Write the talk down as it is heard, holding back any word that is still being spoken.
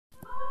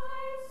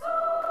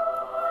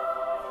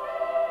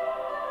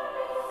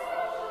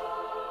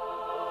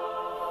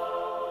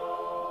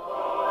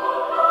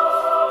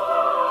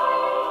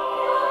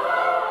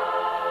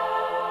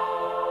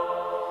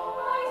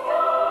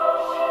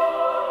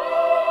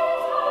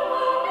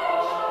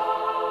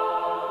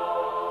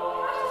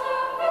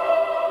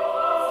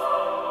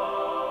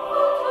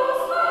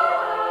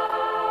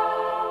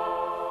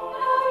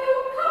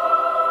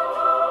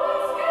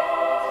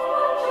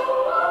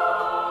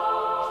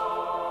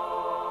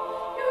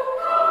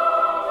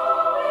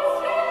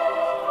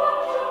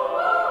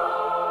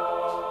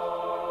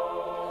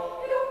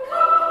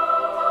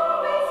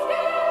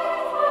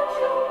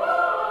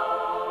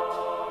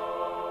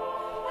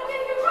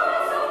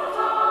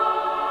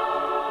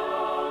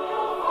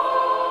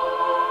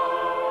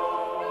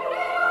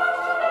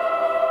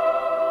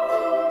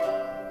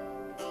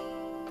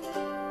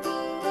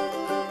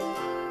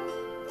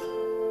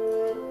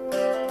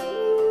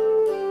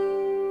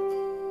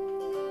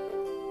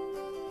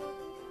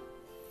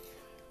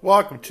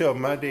Welcome to a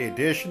Monday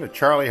edition of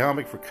Charlie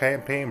Hummick for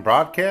Campaign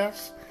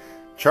Broadcasts.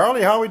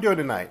 Charlie, how are we doing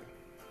tonight?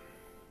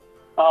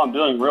 Oh, I'm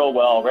doing real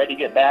well. Ready to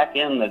get back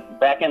in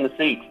the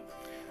seat.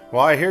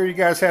 Well, I hear you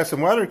guys have some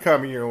weather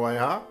coming your way,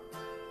 huh?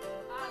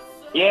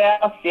 Yeah.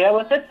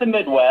 Well, it's the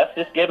Midwest.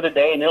 Just give it a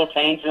day, and it'll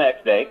change the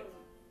next day.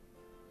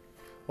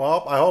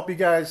 Well, I hope you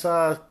guys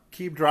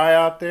keep dry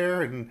out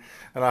there, and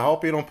I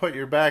hope you don't put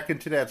your back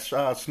into that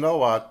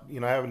snow out,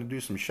 having to do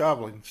some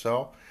shoveling.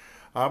 So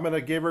I'm going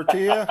to give her to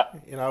you,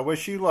 and I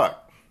wish you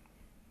luck.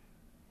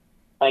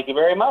 Thank you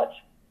very much.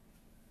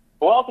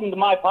 Welcome to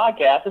my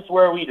podcast. This is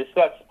where we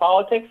discuss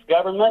politics,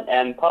 government,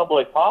 and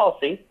public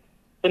policy.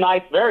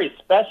 Tonight's very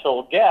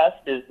special guest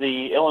is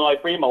the Illinois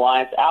Freedom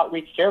Alliance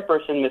Outreach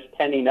Chairperson, Miss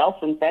Penny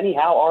Nelson. Penny,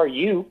 how are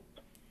you?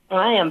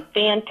 I am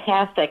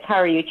fantastic. How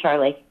are you,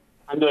 Charlie?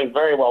 I'm doing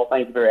very well.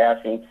 Thank you for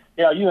asking.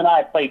 You and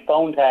I played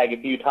phone tag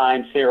a few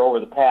times here over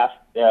the past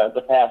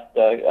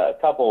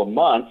couple of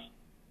months,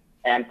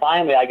 and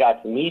finally I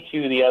got to meet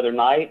you the other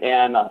night.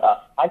 And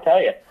I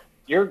tell you,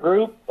 your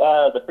group,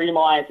 the Freedom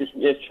Alliance,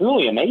 is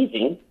truly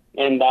amazing,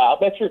 and I'll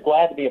bet you're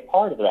glad to be a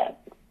part of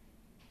that.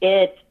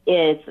 It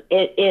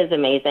is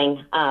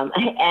amazing,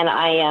 and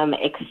I am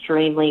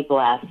extremely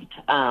blessed.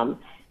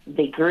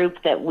 The group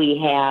that we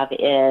have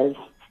is,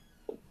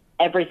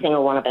 every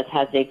single one of us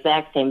has the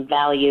exact same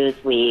values.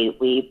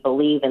 We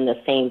believe in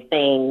the same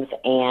things,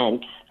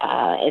 and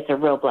it's a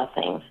real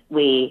blessing.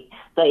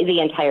 The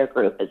entire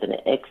group is an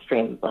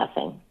extreme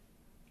blessing.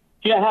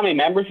 Do you know how many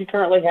members you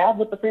currently have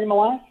with the Freedom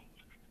Alliance?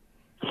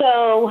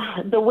 So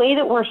the way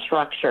that we're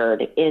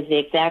structured is the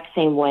exact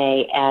same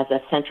way as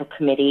a central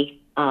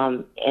committee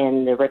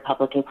in the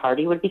Republican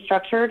Party would be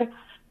structured.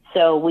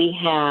 So we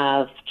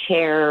have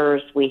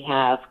chairs, we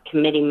have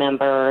committee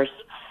members,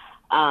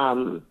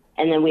 and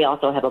then we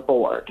also have a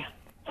board.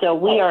 So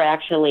we are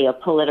actually a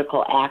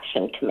political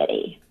action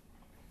committee.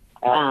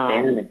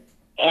 And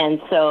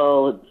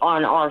so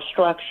on our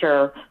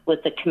structure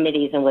with the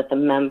committees and with the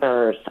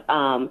members,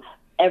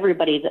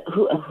 everybody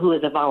who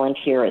is a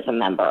volunteer is a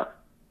member.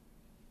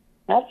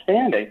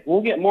 Outstanding.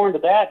 We'll get more into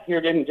that here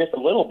in just a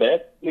little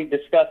bit. We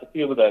discuss a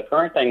few of the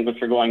current things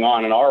which are going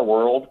on in our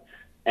world,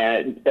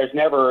 and there's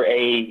never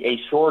a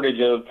shortage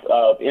of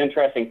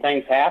interesting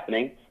things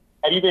happening.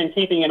 Have you been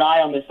keeping an eye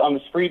on this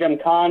freedom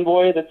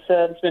convoy that's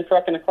been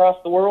trucking across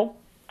the world?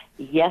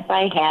 Yes,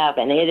 I have,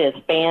 and it is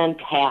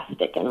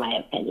fantastic in my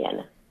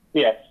opinion.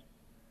 Yes.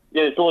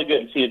 It's really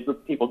good to see a group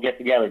of people get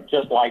together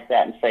just like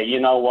that and say, you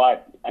know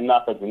what,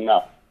 enough is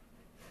enough.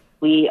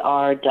 We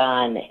are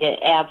done.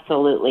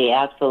 Absolutely,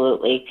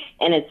 absolutely.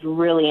 And it's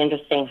really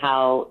interesting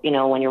how,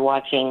 when you're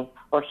watching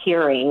or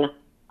hearing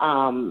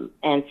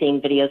and seeing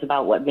videos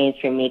about what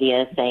mainstream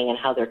media is saying and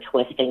how they're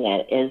twisting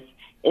it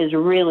is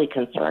really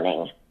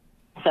concerning.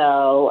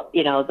 So,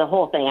 the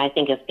whole thing I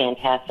think is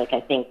fantastic.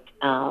 I think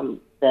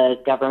the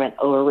government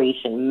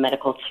overreach and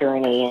medical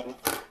tyranny and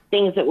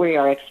things that we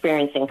are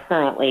experiencing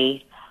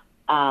currently,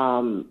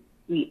 Americans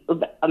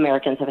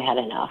have had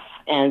enough,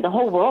 and the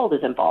whole world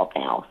is involved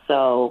now.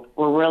 So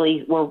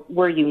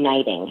we're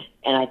uniting,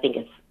 and I think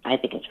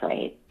it's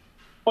great.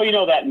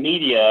 Well, that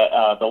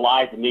media, the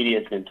lies the media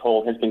has been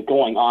told, has been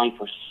going on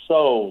for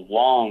so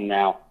long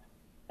now.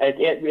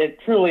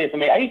 It truly is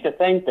amazing. I used to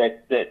think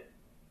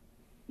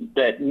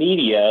that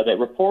media, that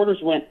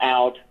reporters went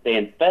out, they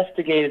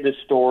investigated the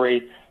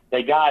story,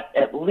 they got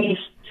at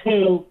least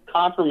 2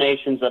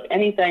 confirmations of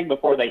anything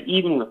before they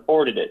even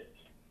reported it.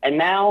 And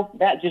now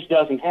that just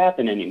doesn't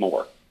happen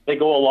anymore. They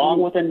go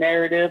along with a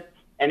narrative,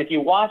 and if you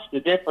watch the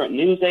different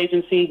news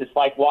agencies, it's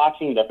like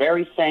watching the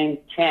very same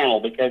channel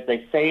because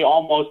they say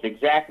almost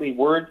exactly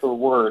word for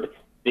word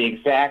the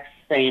exact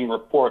same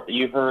report that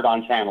you heard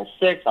on Channel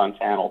 6, on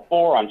Channel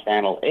 4, on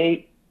Channel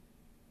 8.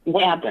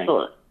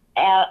 Absolutely.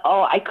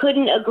 I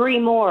couldn't agree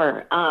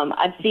more.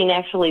 I've seen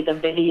actually the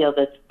video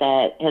that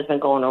has been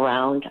going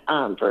around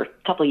for a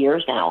couple of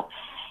years now,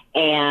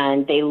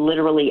 and they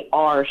literally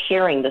are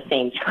sharing the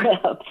same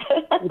script.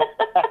 And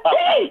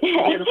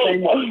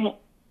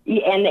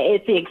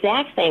it's the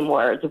exact same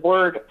words,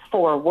 word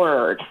for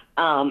word.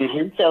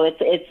 So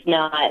it's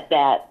not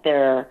that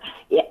they're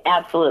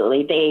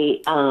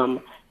absolutely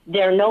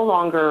they're no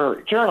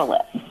longer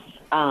journalists.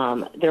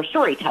 They're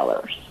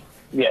storytellers.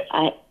 Yes.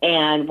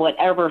 And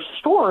whatever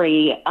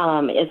story is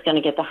going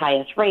to get the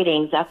highest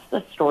ratings, that's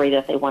the story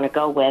that they want to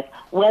go with,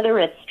 whether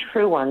it's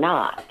true or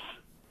not.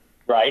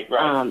 Right.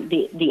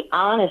 The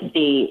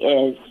honesty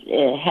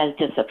has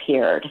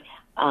disappeared.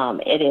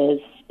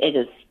 It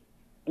is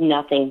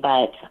nothing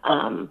but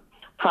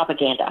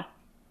propaganda.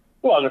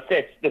 Well,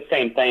 it's the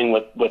same thing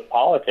with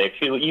politics.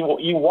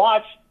 You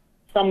watch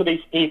some of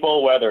these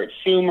people, whether it's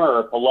Schumer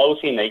or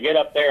Pelosi, and they get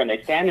up there and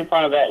they stand in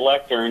front of that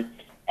lectern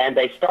and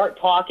they start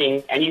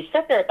talking, and you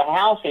sit there at the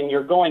house and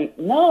you're going,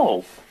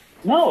 no,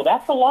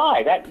 that's a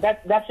lie.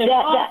 That's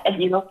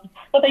impossible.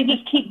 But they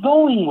just keep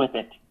going with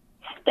it.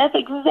 That's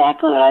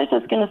exactly what I was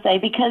just going to say,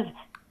 because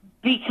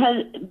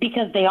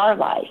they are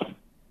lies,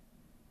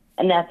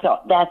 and that's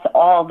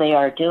all they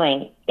are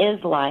doing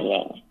is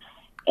lying,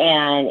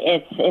 and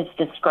it's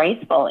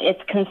disgraceful.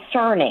 It's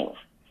concerning,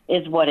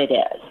 is what it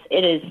is.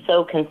 it is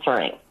so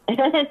concerning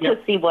to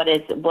see what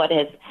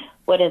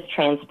has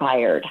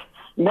transpired.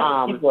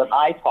 Many people that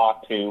I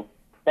talk to,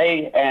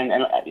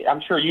 and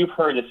I'm sure you've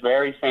heard this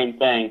very same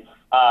thing.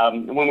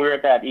 When we were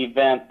at that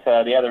event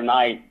the other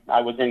night,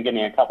 I was in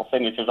getting a couple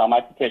signatures on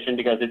my petition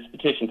because it's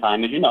petition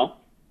time, as you know.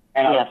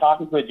 And I was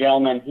talking to a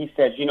gentleman. He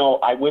says,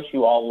 I wish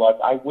you all luck.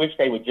 I wish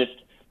they would just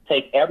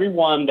take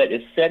everyone that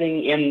is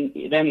sitting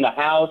in the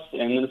House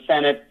and in the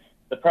Senate,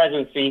 the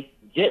presidency,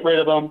 get rid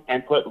of them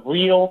and put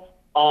real,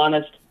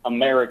 honest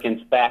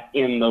Americans back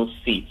in those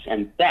seats.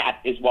 And that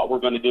is what we're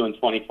going to do in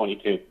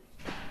 2022.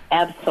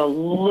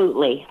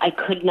 Absolutely. I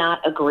could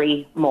not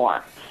agree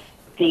more.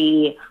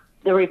 The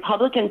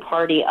Republican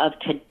Party of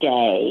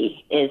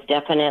today is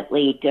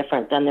definitely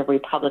different than the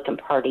Republican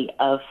Party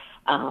of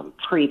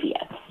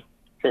previous.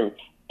 True.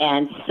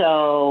 And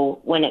so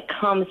when it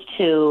comes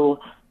to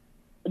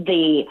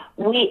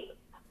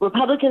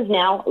Republicans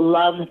now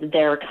love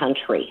their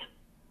country,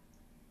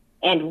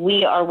 and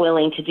we are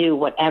willing to do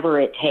whatever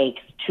it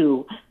takes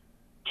to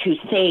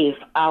save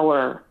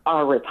our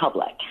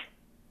republic.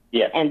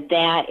 Yes. And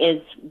that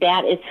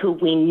is who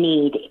we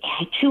need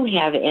to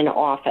have in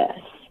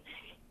office,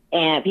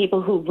 and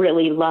people who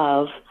really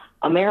love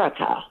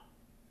America.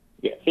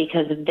 Yes.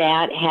 Because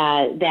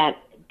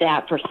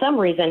that for some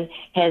reason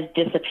has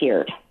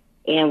disappeared.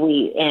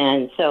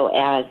 And so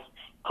as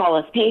call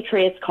us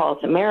patriots, call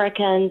us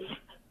Americans,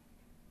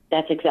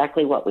 that's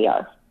exactly what we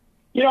are.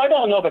 I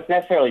don't know if it's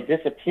necessarily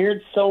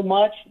disappeared so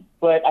much,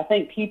 but I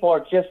think people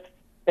are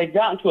they've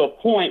gotten to a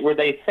point where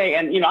they say,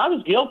 and, I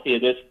was guilty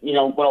of this, when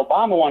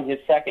Obama won his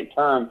second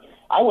term,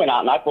 I went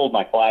out and I pulled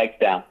my flags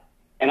down.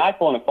 And I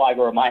pulled a flag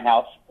over my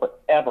house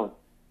forever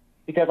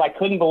because I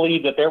couldn't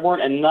believe that there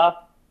weren't enough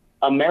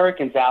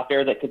Americans out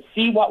there that could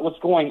see what was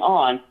going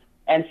on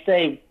and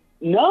say,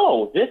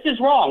 no, this is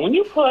wrong. When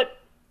you put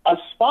a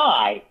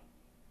spy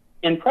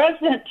in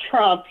President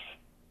Trump's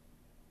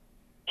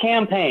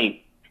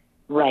campaign,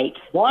 right,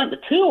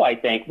 2, I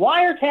think,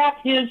 wiretap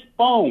his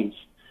phones.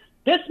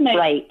 This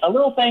makes a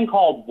little thing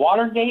called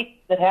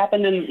Watergate that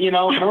happened in,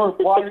 remember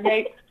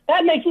Watergate?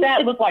 That makes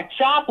that look like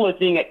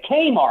shoplifting at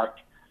Kmart.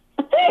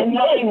 And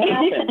nothing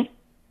happened.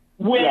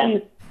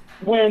 When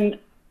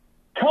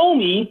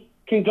Comey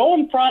can go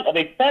in front of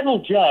a federal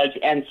judge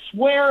and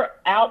swear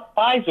out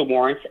FISA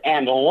warrants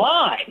and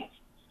lie,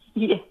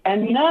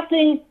 and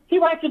nothing, he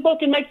writes a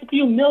book and makes a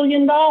few $1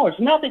 million.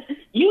 Nothing.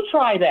 You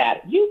try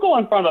that. You go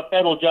in front of a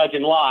federal judge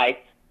and lie,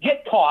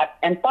 get caught,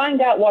 and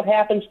find out what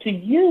happens to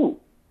you.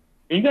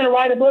 Are you going to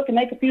write a book and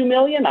make a few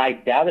million? I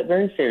doubt it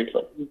very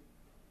seriously.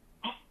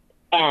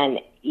 And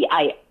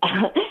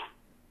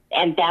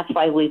and that's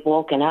why we've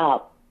woken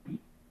up.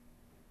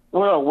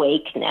 We're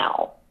awake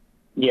now.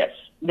 Yes.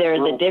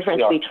 There's a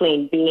difference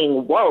between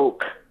being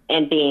woke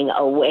and being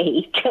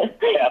awake.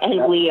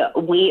 And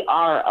we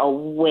are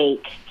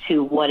awake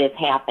to what is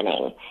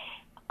happening.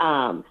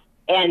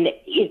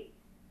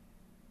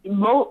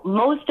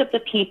 Most of the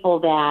people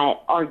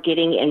that are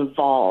getting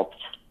involved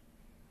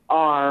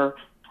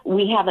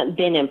we haven't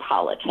been in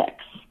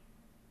politics.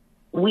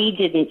 We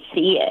didn't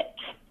see it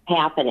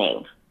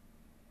happening.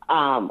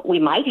 We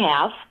might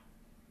have,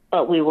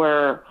 but we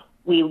weren't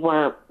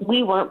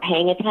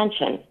paying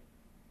attention.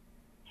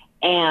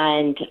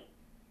 And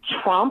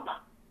Trump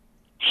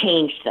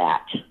changed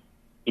that.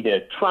 He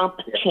did. Trump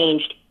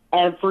changed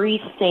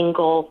every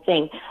single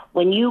thing.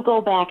 When you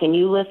go back and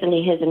you listen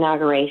to his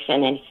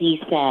inauguration, and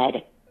he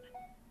said,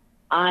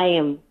 I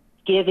am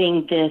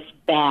giving this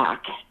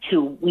back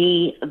to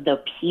we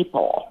the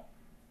people.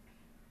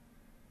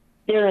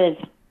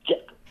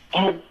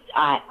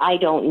 I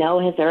don't know,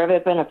 has there ever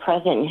been a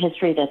president in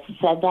history that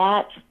said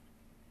that?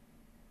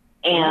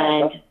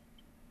 And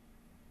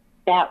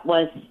that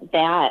was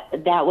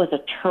a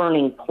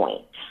turning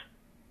point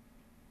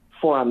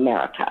for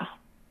America.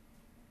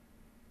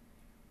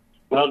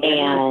 Well,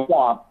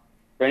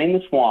 draining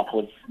the swamp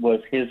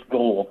was his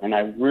goal, and I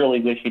really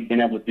wish he'd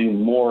been able to do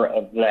more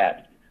of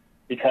that.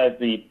 Because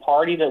the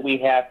party that we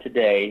have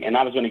today, and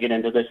I was going to get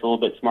into this a little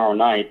bit tomorrow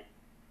night,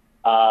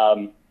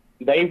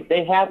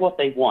 they have what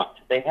they want.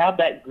 They have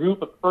that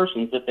group of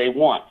persons that they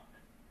want.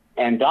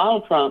 And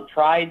Donald Trump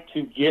tried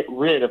to get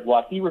rid of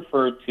what he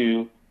referred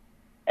to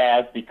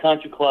as the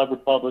Country Club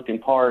Republican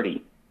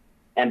Party.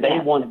 And they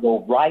want to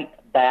go right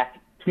back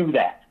to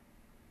that.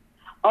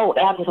 Oh,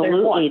 that's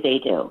absolutely they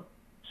do.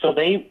 So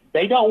they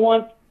don't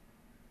want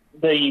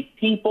the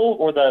people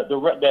or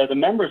the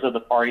members of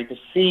the party to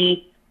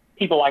see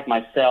people like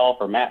myself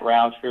or Matt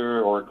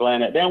Rauscher or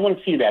Glenn. They don't want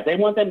to see that. They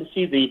want them to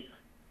see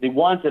the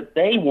ones that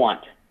they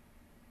want.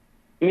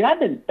 I mean, I've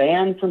been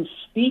banned from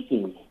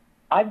speaking.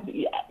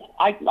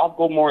 I'll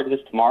go more into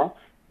this tomorrow,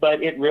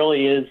 but it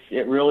really is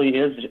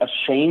a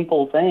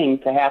shameful thing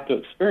to have to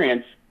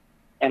experience.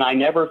 And I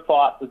never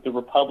thought that the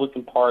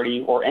Republican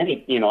Party or I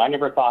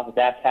never thought that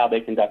that's how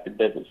they conducted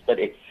business. But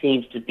it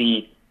seems to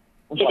be.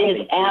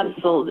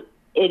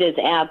 It is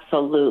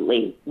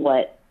absolutely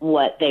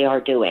what they are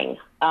doing.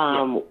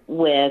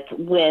 With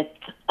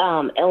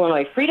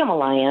Illinois Freedom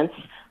Alliance,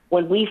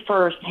 when we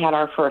first had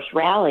our first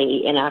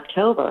rally in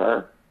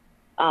October,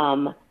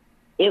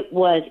 it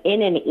was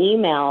in an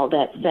email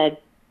that said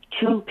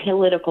to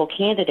political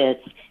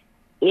candidates,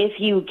 if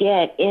you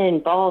get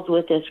involved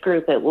with this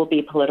group, it will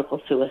be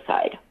political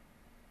suicide.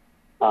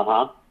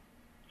 Uh-huh.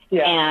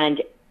 Yeah.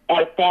 And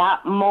at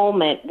that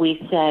moment,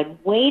 we said,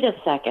 wait a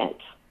second.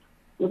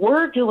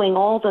 We're doing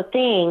all the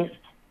things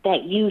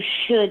that you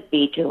should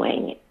be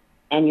doing,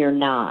 and you're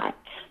not.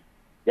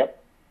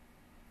 Yep.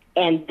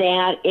 And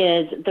that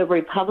is the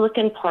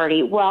Republican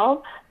Party.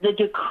 Well, the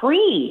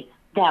decree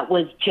that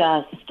was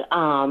just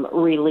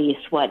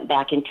released,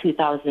 back in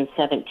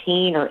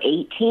 2017 or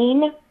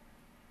 18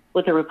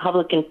 with the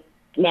Republican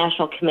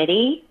National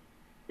Committee,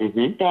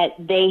 that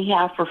they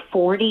have for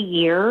 40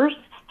 years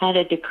had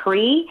a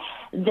decree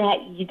that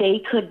they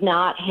could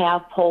not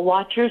have poll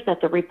watchers,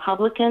 that the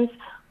Republicans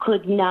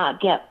could not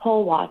get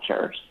poll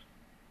watchers.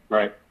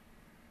 Right.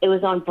 It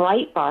was on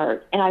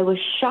Breitbart, and I was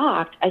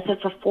shocked. I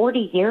said, for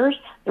 40 years,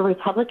 the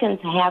Republicans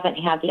haven't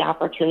had the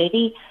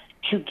opportunity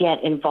to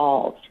get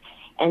involved.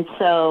 And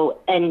so,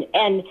 and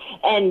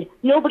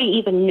nobody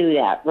even knew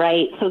that,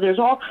 right? So there's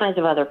all kinds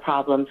of other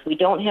problems. We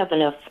don't have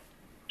enough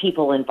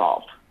people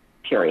involved,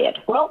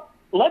 period. Well,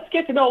 let's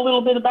get to know a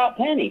little bit about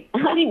Penny.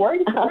 Penny, where are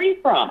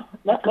you from?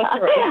 Let's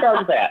start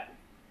with that.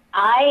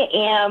 I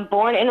am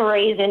born and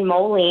raised in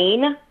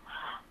Moline.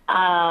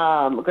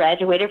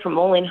 Graduated from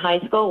Moline High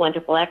School, went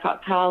to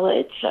Blackhawk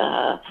College.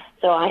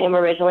 So I am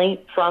originally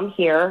from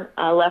here.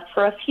 Left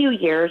for a few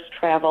years,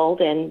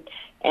 traveled, and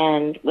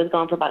was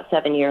gone for about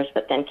 7 years,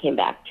 but then came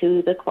back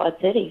to the Quad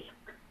Cities.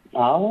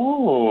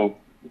 Oh.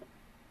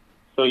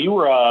 So you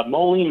were a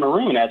Moline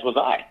Maroon, as was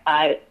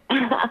I.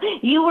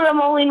 You were a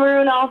Moline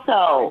Maroon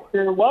also. I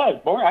sure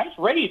was. I was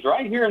raised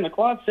right here in the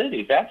Quad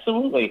Cities,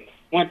 absolutely.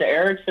 Went to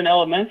Erickson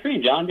Elementary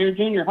and John Deere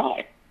Junior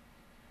High.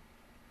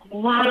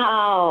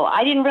 Wow,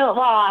 I didn't realize.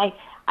 Well,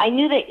 I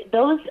knew that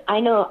those. I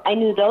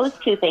knew those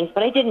two things,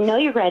 but I didn't know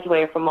you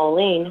graduated from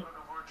Moline.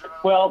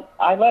 Well,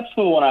 I left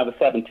school when I was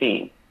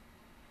 17,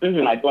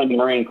 and I joined the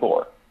Marine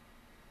Corps,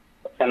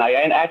 and I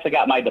actually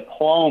got my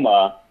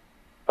diploma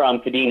from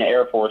Kadena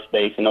Air Force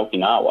Base in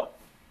Okinawa.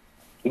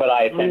 But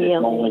I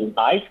attended Moline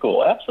High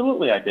School.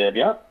 Absolutely, I did.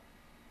 Yeah.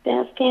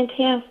 That's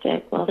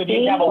fantastic. Well, so, do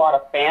you have a lot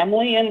of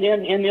family in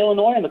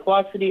Illinois, in the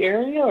Quad City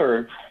area,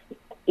 or?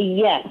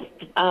 Yes,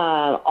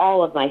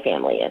 all of my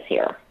family is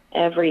here.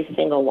 Every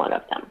single one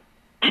of them.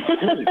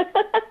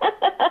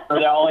 Are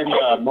they all in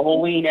the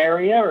Moline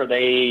area, or are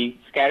they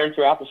scattered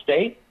throughout the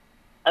state?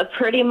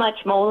 Pretty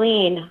much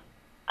Moline.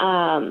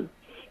 I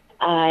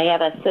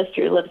have a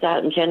sister who lives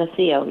out in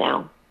Geneseo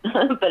now,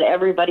 but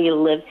everybody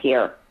lives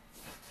here.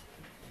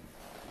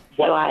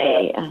 So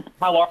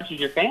how large is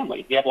your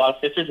family? Do you have a lot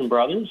of sisters and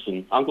brothers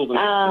and uncles and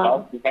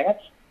dogs and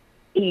cats?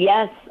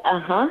 Yes,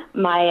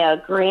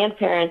 My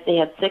grandparents, they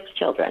had 6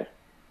 children.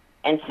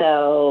 And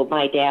so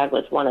my dad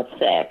was one of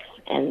 6.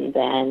 And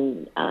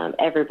then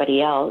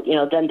everybody else,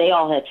 then they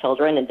all had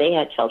children and they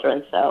had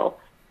children. So,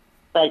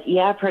 but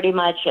yeah, pretty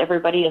much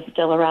everybody is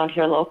still around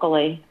here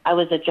locally. I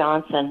was a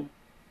Johnson.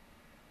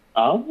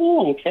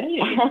 Oh,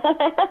 okay.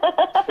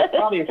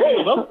 Probably a few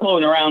of those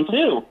floating around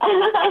too.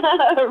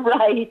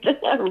 Right. You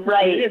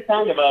just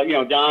talk about,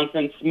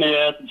 Johnson,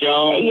 Smith,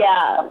 Jones.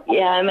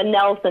 Yeah, I'm a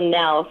Nelson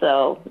now,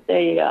 so there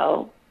you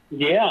go.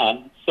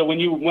 Yeah. So when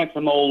you went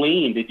to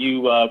Moline,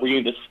 were you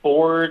into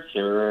sports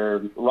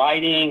or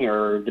writing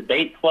or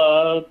debate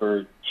club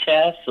or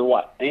chess or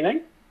what?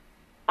 Anything?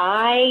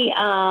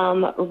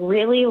 I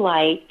really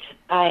liked.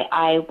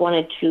 I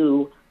wanted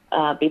to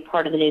be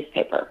part of the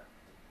newspaper.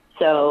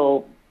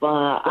 So.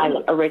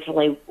 I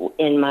originally,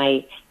 in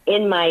my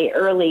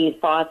early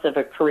thoughts of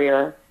a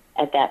career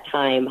at that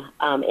time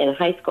in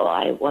high school,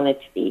 I wanted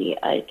to be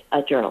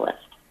a journalist.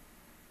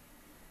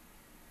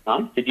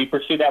 Did you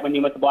pursue that when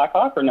you went to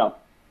Blackhawk or no?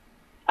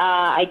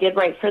 I did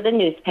write for the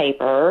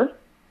newspaper,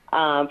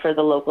 for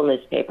the local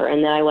newspaper,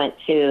 and then I went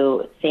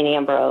to St.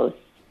 Ambrose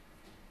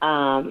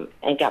and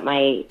got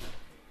my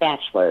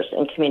bachelor's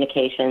in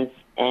communications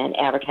and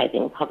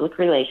advertising and public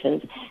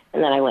relations,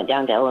 and then I went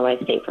down to Illinois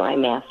State for my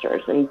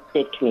master's and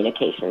did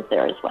communications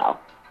there as well.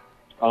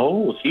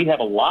 Oh, so you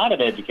have a lot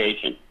of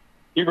education.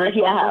 You're great.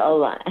 Yeah, a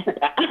lot.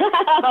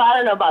 I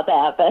don't know about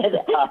that, but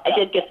I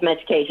did get some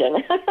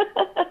education.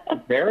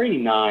 Very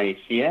nice.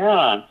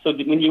 Yeah. So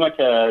when you went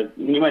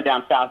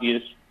down south, you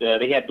just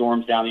they had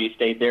dorms down there. You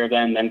stayed there,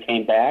 then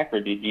came back,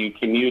 or did you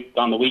commute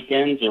on the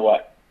weekends, or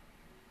what?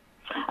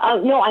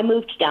 No, I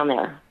moved down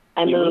there.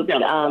 I moved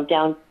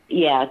down.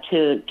 Yeah,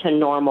 to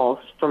Normal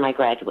for my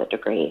graduate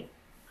degree,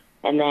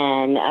 and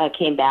then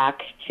came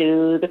back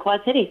to the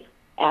Quad Cities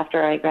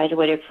after I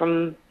graduated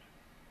from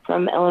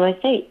Illinois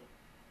State.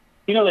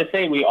 They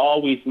say we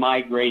always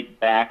migrate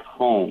back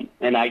home,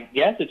 and I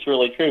guess it's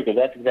really true because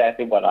that's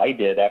exactly what I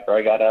did after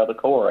I got out of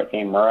the Corps. I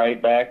came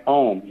right back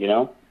home.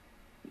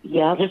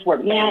 Yeah, just where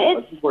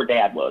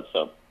Dad was.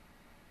 So.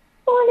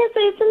 Well,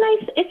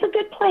 it's a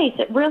good place.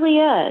 It really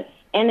is.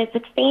 And it's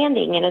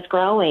expanding and it's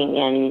growing,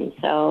 and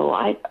so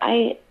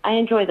I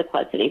enjoy the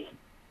Quad Cities.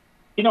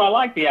 I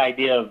like the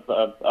idea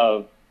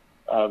of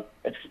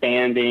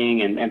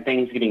expanding and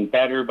things getting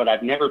better, but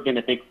I've never been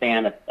a big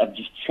fan of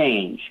just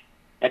change.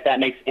 if that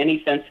makes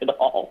any sense at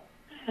all.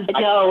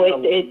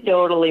 No, it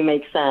totally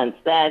makes sense.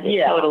 That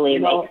totally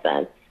makes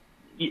sense.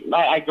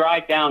 I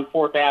drive down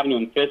 4th Avenue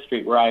and 5th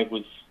Street where I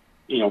was,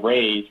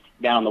 raised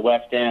down the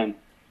West End,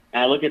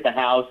 and I look at the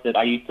house that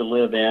I used to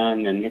live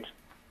in, and it's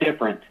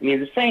different. I mean,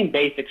 the same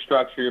basic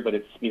structure, but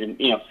it's,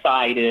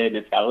 sided.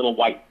 It's got a little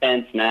white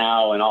fence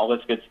now and all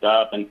this good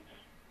stuff, and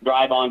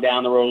drive on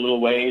down the road a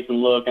little ways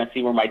and look and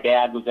see where my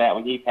dad was at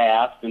when he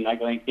passed, and I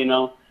think,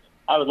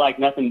 I would like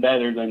nothing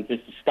better than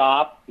just to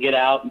stop, get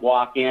out, and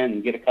walk in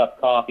and get a cup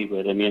of coffee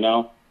with him,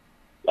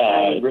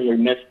 I really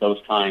missed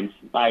those times.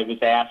 I was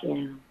asked,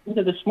 was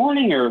it this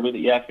morning or was it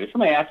yesterday?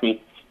 Somebody asked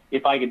me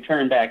if I could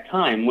turn back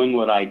time, when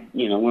would I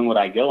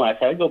go? And I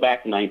said, I'd go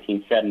back to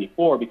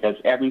 1974 because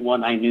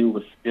everyone I knew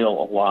was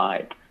still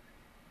alive.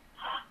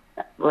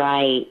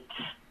 Right.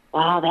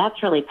 Wow,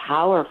 that's really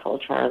powerful,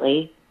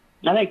 Charlie.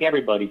 I think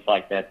everybody's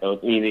like that, though.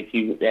 I mean, if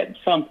you, at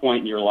some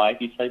point in your life,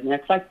 you say, man,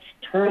 it's like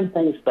turn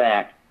things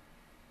back.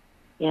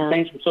 Yeah.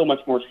 Things were so much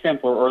more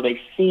simpler, or they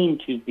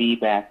seemed to be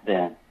back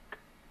then.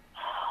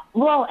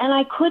 Well, and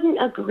I couldn't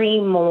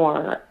agree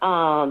more.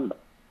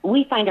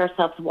 We find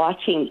ourselves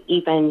watching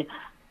even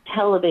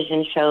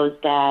television shows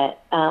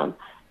that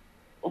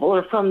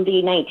were from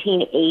the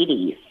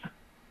 1980s,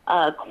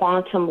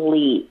 Quantum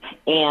Leap,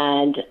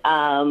 and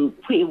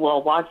we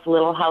will watch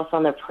Little House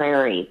on the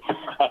Prairie.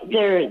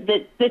 And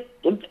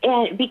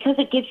because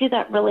it gives you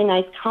that really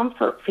nice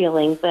comfort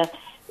feeling,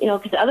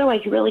 because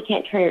otherwise you really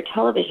can't turn your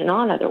television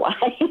on otherwise.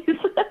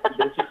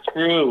 This is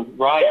true,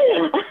 right?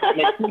 And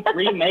they keep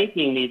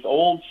remaking these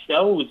old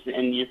shows,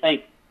 and you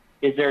think,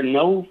 is there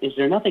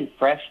nothing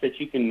fresh that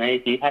you can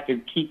make? You have to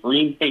keep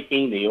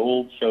remaking the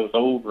old shows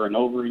over and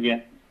over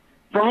again.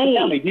 Right,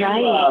 Tell me,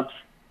 right.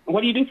 What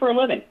do you do for a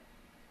living?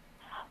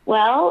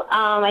 Well,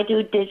 I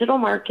do digital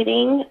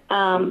marketing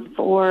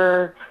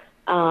for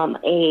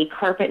a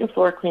carpet and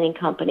floor cleaning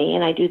company,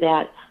 and I do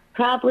that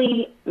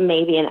probably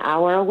maybe an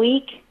hour a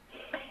week.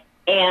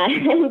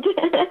 And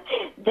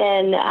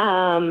then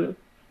I'm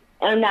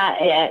not.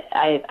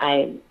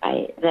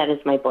 That is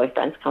my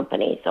boyfriend's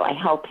company, so I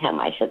help him,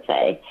 I should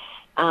say.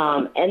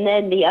 And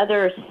then the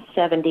other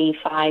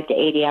 75 to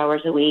 80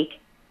 hours a week,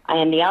 I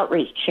am the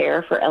outreach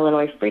chair for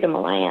Illinois Freedom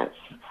Alliance.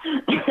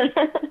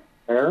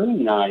 Very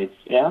nice.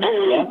 Yeah.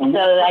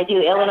 So I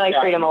do Illinois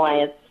Freedom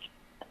Alliance.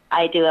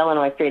 I do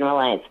Illinois Freedom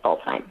Alliance full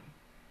time.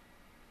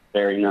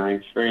 Very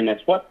nice. Very nice.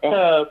 What?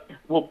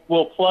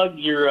 We'll plug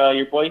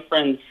your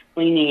boyfriend's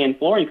cleaning and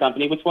flooring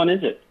company. Which one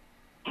is it?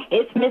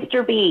 It's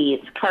Mr. B's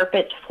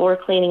Carpet, Floor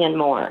Cleaning, and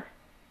More.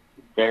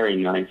 Very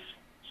nice.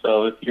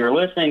 So if you're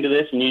listening to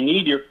this and you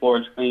need your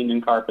floors cleaned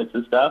and carpets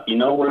and stuff, you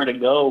know where to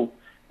go.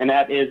 And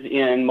that is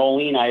in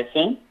Moline, I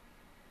assume?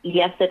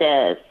 Yes, it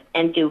is.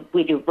 And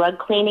we do rug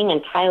cleaning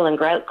and tile and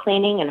grout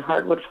cleaning and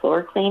hardwood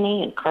floor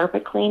cleaning and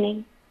carpet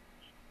cleaning.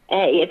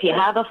 If you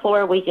have a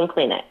floor, we can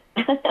clean it.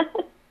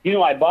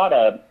 I bought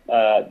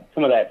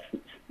some of that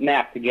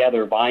snap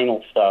together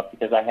vinyl stuff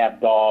because I have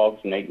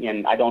dogs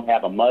and I don't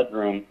have a mud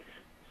room,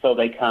 so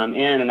they come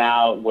in and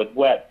out with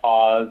wet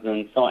paws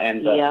and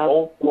the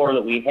old floor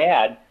that we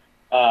had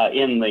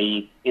in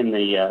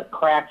the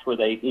cracks where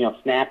they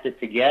snapped it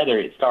together,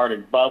 it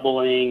started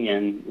bubbling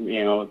and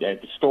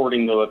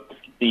distorting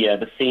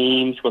the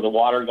seams where the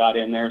water got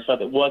in there, so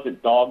that it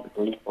wasn't dog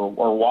proof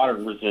or water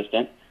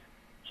resistant.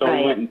 So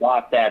we went and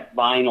bought that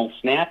vinyl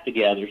snap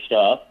together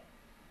stuff,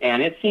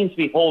 and it seems to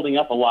be holding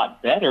up a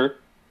lot better,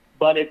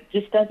 but it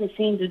just doesn't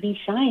seem to be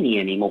shiny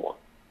anymore.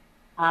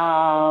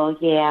 Oh,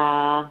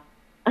 yeah.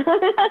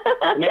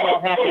 Maybe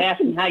I'll have to ask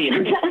him how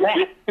you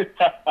fix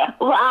that.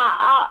 Well,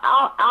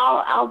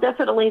 I'll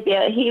definitely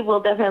he will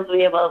definitely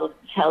be able to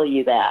tell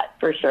you that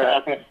for sure. I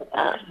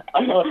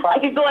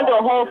could go into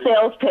a whole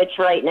sales pitch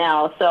right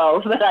now,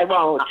 but I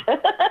won't.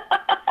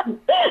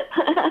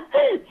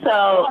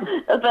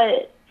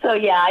 So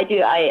yeah, I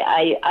do.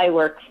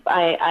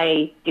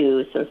 I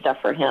do some stuff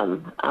for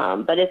him,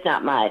 but it's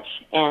not much.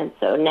 And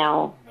so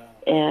now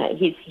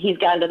he's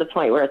gotten to the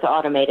point where it's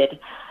automated.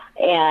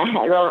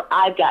 Or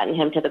I've gotten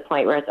him to the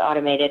point where it's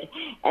automated,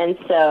 and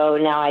so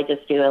now I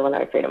just do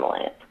Illinois Freedom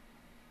Alliance.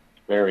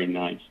 Very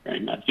nice, very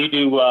nice. Do you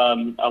do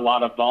a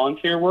lot of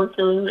volunteer work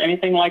or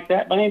anything like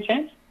that by any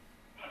chance?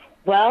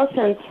 Well,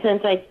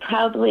 since I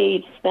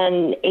probably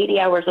spend 80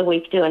 hours a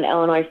week doing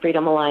Illinois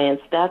Freedom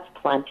Alliance, that's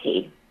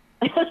plenty.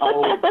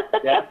 Oh,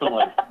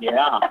 definitely,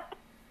 yeah.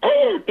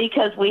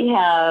 Because we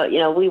have,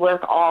 we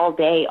work all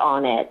day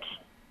on it,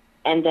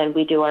 and then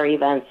we do our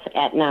events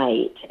at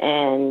night,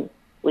 and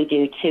we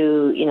do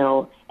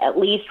at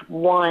least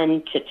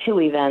 1 to 2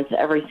 events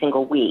every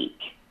single week.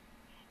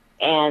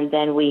 And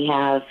then we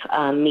have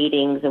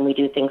meetings and we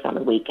do things on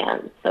the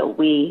weekends. So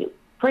we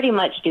pretty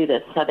much do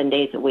this 7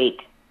 days a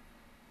week,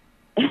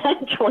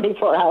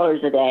 24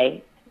 hours a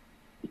day.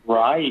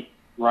 Right.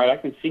 I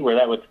can see where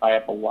that would tie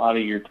up a lot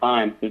of your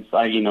time. Because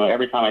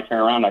every time I turn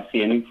around, I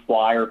see a new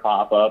flyer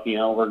pop up.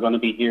 We're going to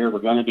be here, we're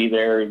going to be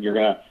there.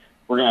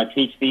 We're going to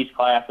teach these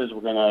classes.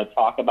 We're going to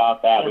talk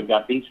about that. We've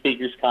got these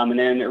speakers coming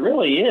in. It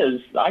really is.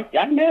 I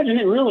imagine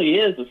it really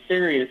is a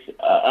serious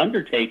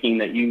undertaking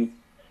that you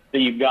that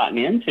you've gotten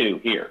into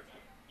here.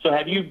 So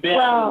have you been?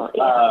 Well,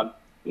 yeah.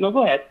 No,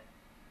 go ahead.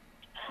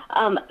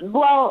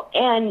 Well,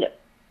 and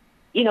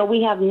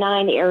we have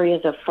 9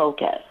 areas of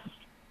focus.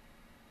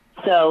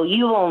 So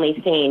you've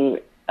only seen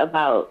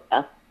about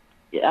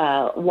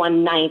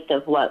 1/9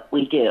 of what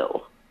we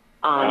do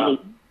on the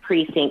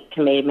precinct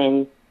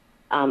committeemen,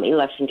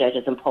 election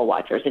judges, and poll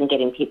watchers, and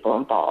getting people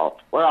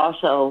involved. We're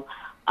also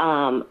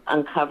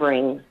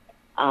uncovering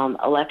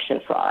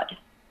election fraud.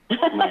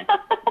 Right.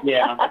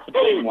 Yeah, that's a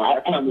big one.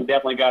 That's something we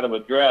definitely got to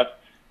address.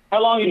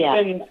 How long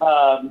have you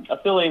been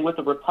affiliated with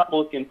the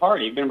Republican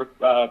Party? You've been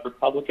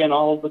Republican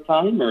all the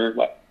time, or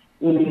what?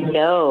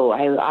 No,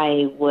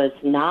 I was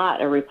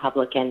not a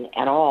Republican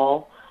at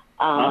all.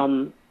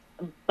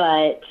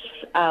 But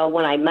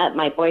when I met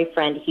my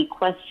boyfriend, he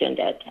questioned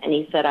it, and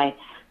he said,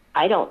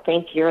 I don't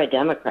think you're a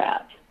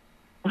Democrat.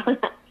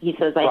 He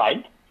says,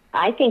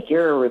 I think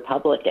you're a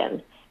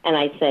Republican. And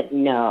I said,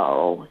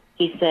 no.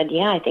 He said,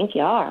 yeah, I think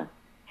you are.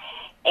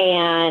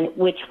 And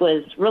which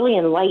was really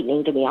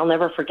enlightening to me. I'll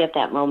never forget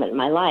that moment in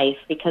my life,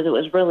 because it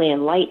was really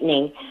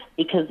enlightening,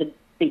 because the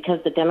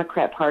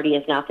Democrat Party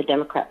is not the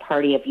Democrat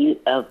Party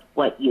of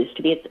what used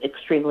to be.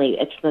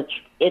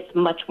 It's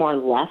much more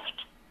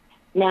left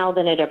now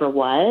than it ever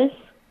was.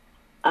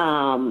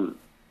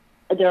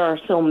 There are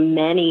so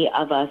many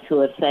of us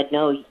who have said,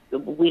 no,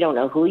 we don't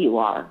know who you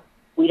are.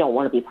 We don't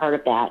want to be part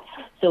of that.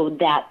 So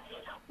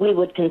we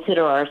would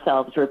consider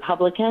ourselves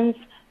Republicans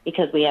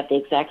because we have the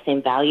exact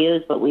same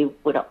values, but we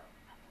would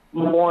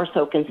more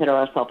so consider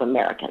ourselves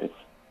Americans.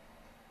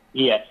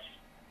 Yes.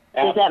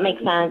 Does that make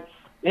sense?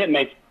 It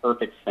makes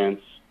perfect sense.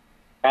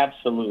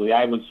 Absolutely.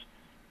 I was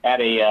at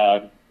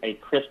a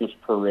Christmas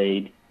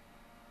parade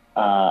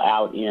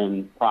out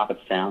in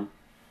Prophetstown,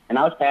 and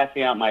I was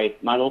passing out my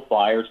little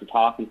flyers and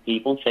talking to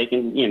people,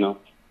 shaking,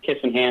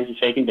 kissing hands and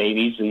shaking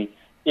babies, and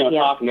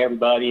talking to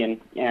everybody.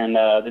 And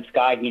this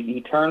guy,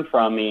 he turned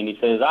from me and he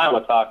says, "I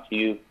want to talk to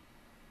you.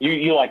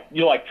 You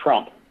like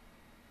Trump?"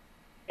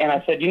 And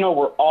I said,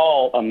 we're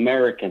all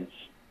Americans.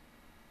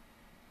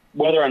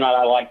 Whether or not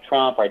I like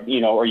Trump or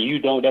you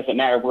don't, doesn't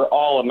matter. We're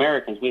all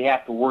Americans. We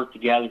have to work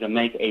together to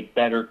make a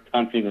better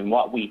country than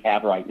what we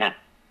have right now.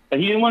 But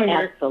he didn't want to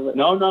hear it.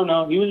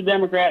 No. He was a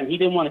Democrat, and he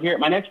didn't want to hear it.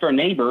 My next-door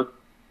neighbor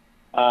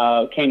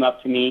came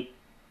up to me,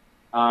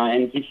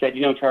 and he said,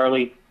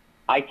 Charlie,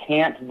 I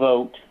can't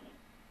vote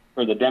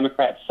for the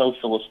Democrat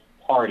Socialist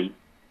Party.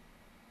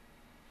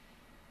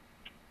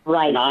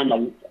 Right. And I'm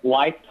a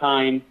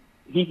lifetime.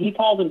 He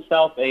called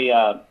himself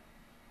a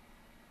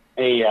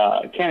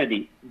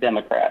Kennedy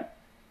Democrat.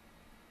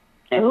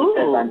 And he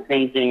says, I'm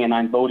changing and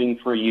I'm voting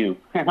for you.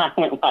 And I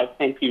went, well,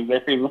 thank you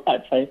very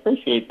much. I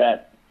appreciate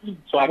that.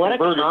 So I what a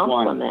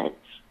compliment.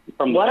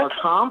 What a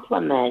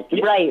compliment.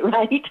 Yeah. Right.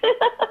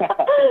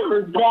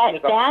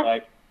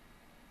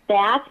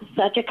 That's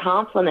such a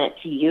compliment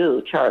to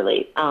you,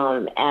 Charlie,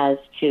 as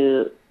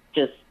to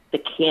just the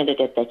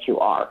candidate that you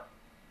are.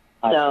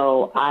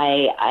 So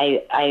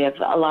I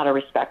have a lot of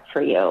respect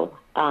for you,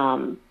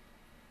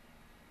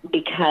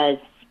 because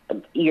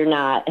you're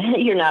not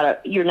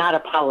a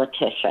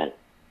politician.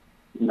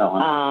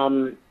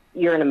 No.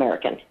 You're an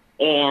American,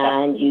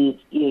 and you've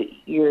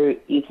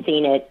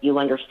seen it, you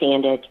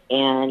understand it,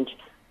 and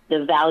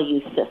the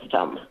value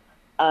system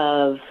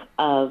of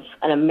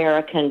an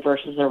American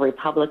versus a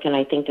Republican.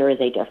 I think there is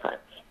a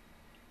difference.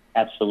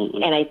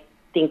 Absolutely. And I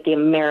think the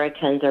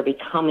Americans are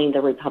becoming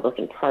the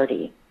Republican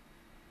Party.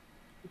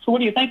 So what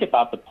do you think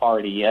about the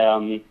party?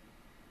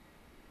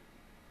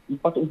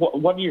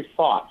 What are your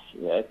thoughts?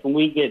 Can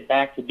we get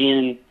back to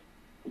being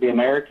the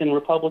American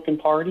Republican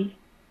Party?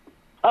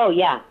 Oh,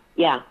 yeah.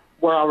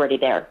 We're already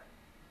there.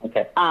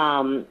 Okay.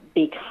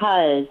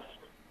 Because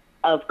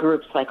of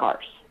groups like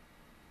ours.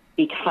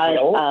 Because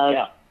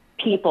of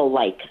people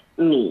like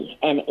me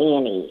and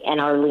Annie and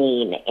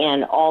Arlene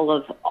and all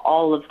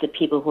of the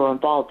people who are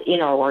involved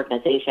in our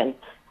organization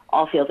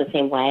all feel the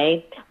same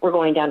way. We're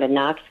going down to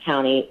Knox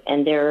County,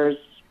 and there's,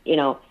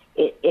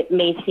 it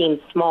may seem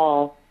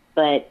small,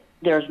 but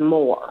there's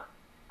more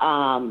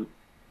than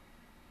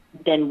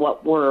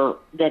what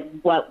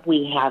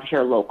we have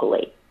here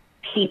locally.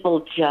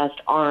 People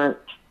just aren't.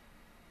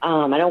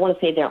 I don't want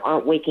to say they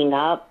aren't waking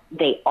up.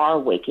 They are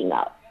waking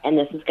up, and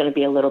this is going to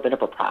be a little bit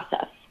of a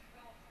process.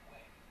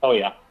 Oh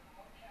yeah,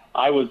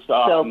 I was.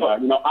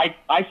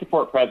 I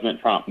support President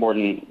Trump more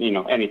than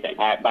anything.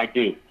 I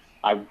do.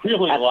 I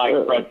really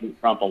like President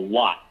Trump a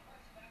lot,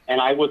 and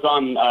I was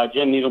on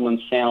Jim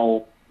Needleman's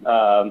channel.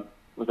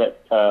 Was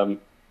that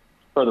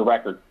For the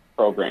Record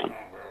program,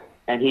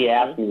 and he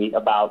asked me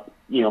about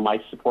my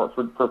support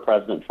for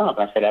President Trump.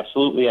 I said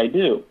absolutely I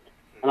do.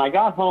 And I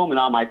got home, and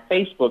on my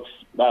Facebook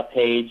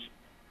page,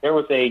 there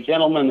was a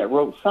gentleman that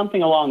wrote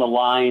something along the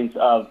lines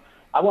of,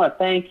 "I want to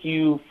thank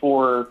you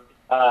for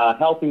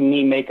helping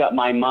me make up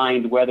my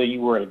mind whether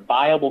you were a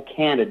viable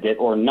candidate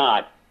or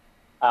not,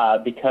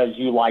 because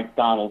you like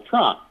Donald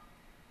Trump."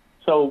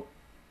 So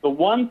the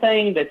one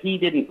thing that he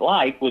didn't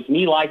like was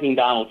me liking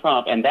Donald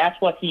Trump, and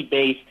that's what he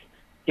based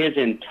his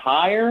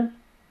entire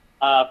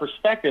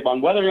perspective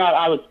on whether or not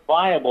I was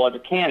viable as a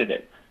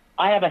candidate.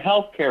 I have a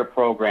health care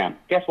program.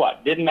 Guess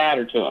what? Didn't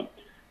matter to them.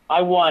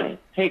 I want to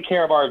take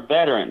care of our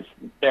veterans,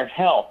 their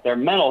health, their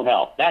mental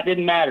health. That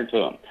didn't matter to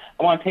them.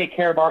 I want to take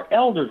care of our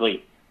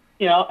elderly.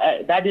 You know,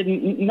 that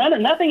didn't.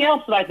 Nothing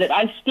else that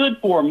I stood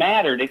for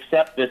mattered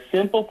except the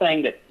simple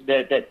thing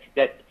that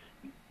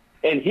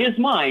in his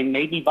mind,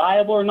 may be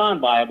viable or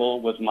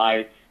non-viable, was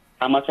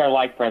how much I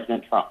like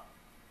President Trump.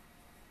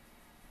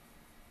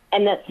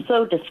 And that's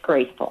so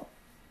disgraceful,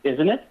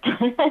 isn't it?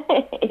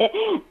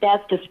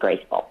 That's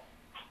disgraceful,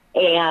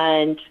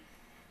 and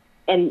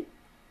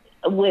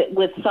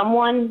with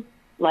someone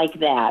like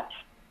that,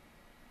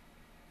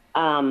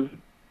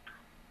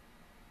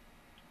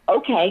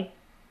 okay,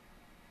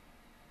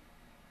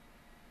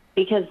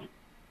 because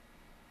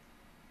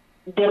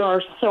there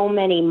are so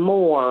many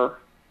more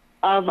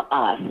of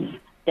us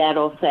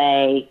that'll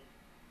say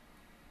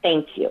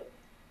thank you.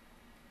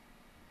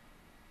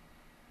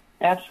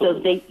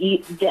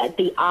 Absolutely. So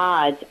the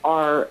odds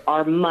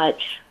are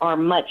much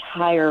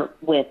higher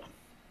with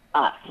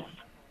us.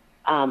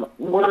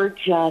 We're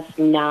just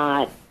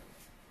not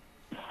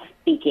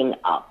speaking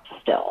up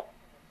still.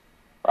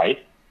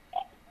 Right.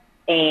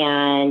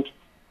 And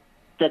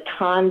the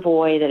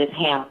convoy that is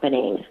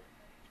happening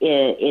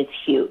is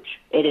huge.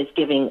 It is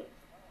giving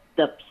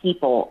the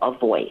people a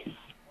voice.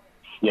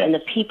 Yes. And the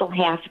people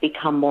have to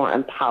become more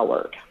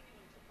empowered.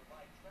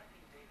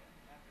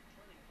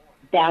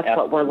 That's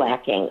Absolutely. what we're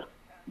lacking.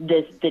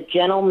 The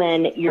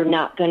gentlemen, you're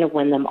not going to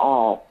win them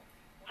all.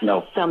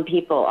 No. Some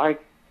people are,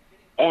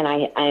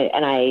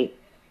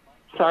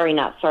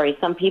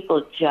 some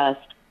people just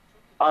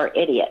are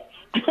idiots.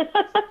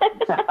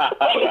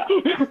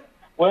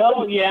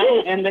 Well, yeah,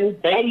 and they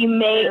base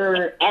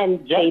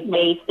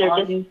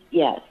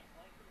yes.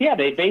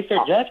 They base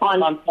their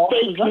judgment on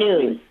fake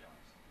news.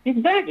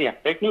 Exactly, yeah,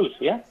 fake news,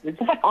 yeah,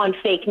 exactly. On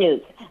fake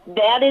news.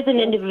 That is an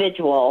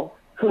individual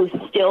who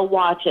still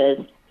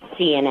watches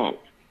CNN.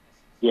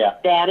 Yeah.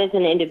 That is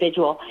an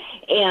individual.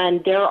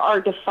 And there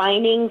are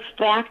defining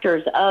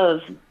factors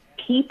of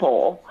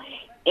people,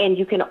 and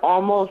you can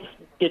almost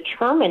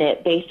determine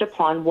it based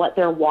upon what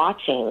they're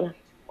watching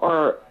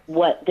or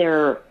what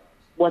they're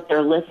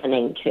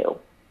listening to.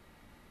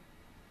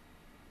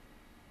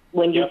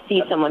 When you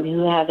see someone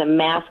who has a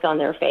mask on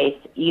their face,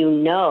 you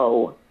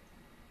know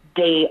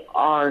they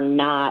are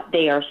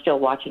still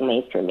watching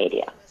mainstream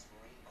media.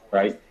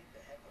 Right.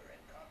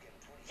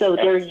 So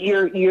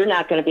you're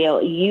not going to be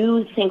able,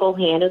 you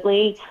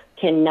single-handedly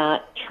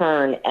cannot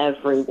turn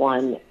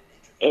everyone.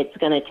 It's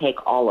going to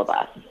take all of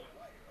us.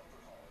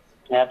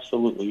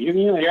 Absolutely.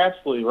 You're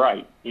absolutely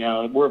right. You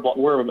know, we're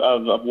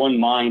of one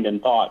mind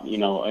and thought, you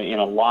know, in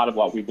a lot of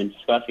what we've been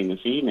discussing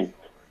this evening.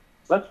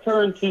 Let's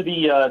turn to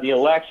the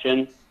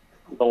election,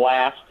 the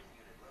last.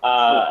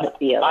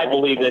 I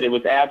believe that it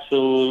was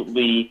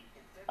absolutely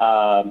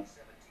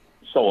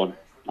stolen.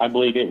 I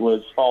believe it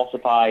was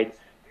falsified.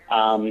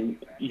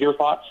 Your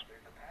thoughts?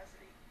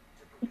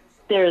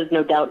 There is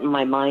no doubt in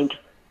my mind.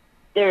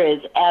 There is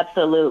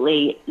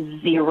absolutely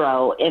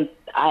zero. It's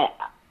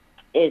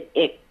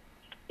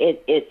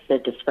a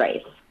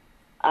disgrace.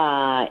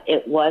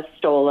 It was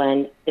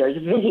stolen. There's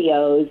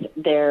videos.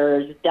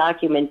 There's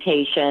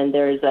documentation.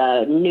 There's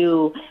a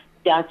new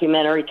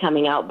documentary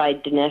coming out by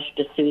Dinesh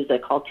D'Souza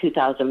called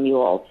 2,000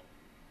 Mules.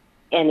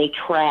 And they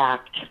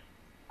tracked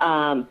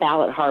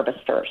ballot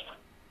harvesters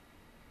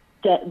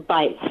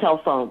by cell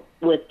phone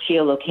with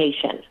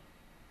geolocation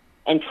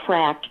and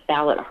tracked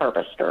ballot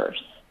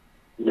harvesters.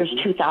 There's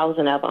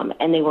 2,000 of them,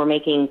 and they were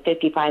making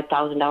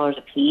 $55,000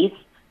 a piece.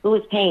 Who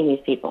was paying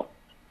these people?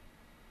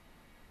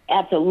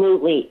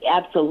 Absolutely,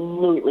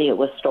 it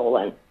was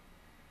stolen.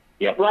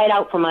 Yep. Right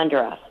out from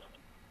under us.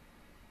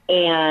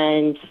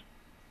 And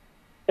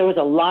there was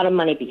a lot of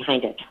money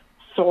behind it.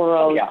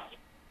 Soros,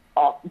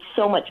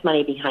 so much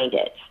money behind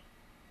it.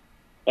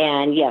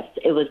 And yes,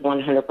 it was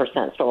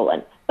 100%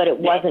 stolen. But it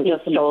wasn't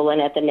just stolen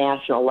at the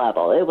national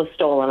level. It was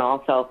stolen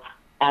also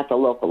at the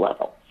local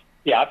level.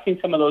 Yeah, I've seen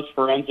some of those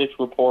forensics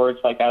reports,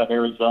 like out of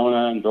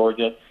Arizona and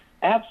Georgia.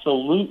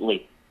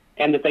 Absolutely.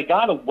 And that they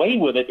got away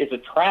with it is a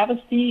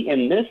travesty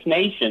in this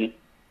nation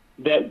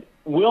that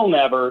will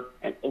never,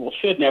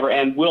 should never,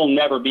 and will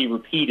never be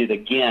repeated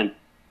again,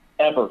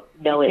 ever.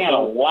 No, we can't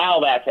allow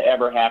that to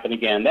ever happen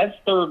again. That's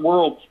third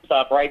world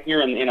stuff right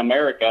here in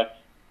America,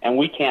 and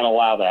we can't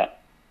allow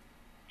that.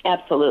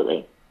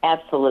 Absolutely.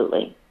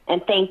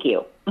 And thank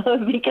you,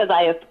 because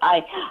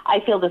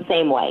I feel the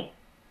same way.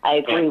 I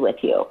agree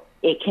with you.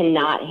 It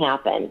cannot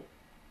happen.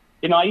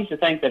 You know, I used to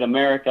think that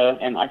America,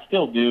 and I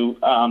still do,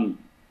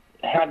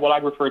 had what I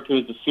refer to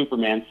as the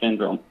Superman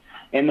syndrome,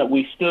 and that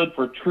we stood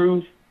for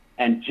truth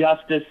and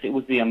justice. It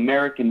was the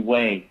American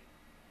way.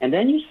 And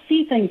then you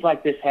see things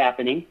like this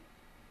happening,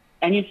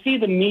 and you see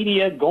the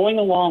media going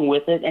along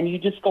with it, and you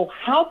just go,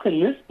 how can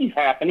this be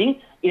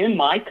happening in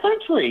my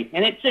country?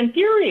 And it's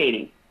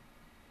infuriating.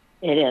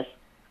 It is.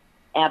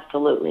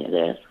 Absolutely it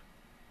is.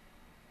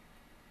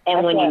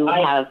 And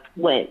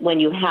when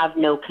you have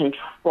no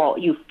control,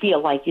 you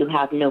feel like you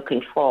have no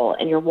control,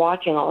 and you're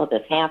watching all of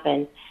this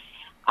happen.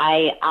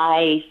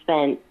 I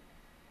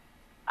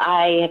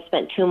I have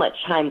spent too much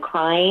time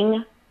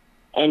crying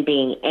and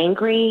being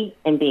angry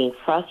and being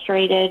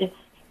frustrated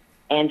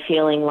and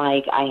feeling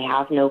like I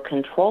have no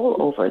control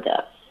over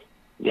this.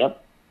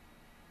 Yep.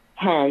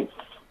 Hence,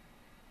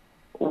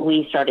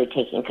 we started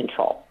taking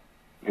control.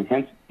 And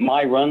hence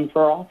my run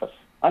for office.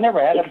 I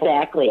never had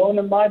Exactly. a bone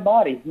in my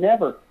body,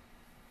 never.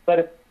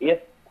 But if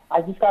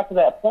I just got to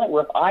that point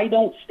where if I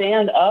don't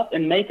stand up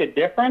and make a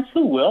difference,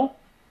 who will?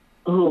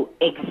 Who?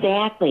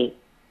 Exactly.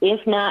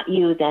 If not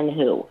you, then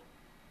who?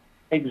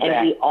 Exactly.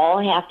 And we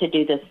all have to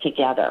do this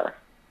together.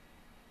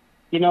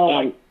 You know,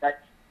 And-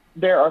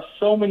 there are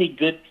so many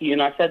good people,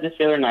 and I said this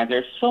the other night,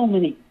 there's so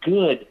many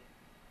good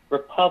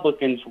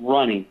Republicans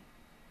running.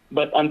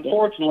 But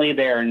unfortunately,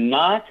 they are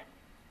not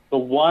the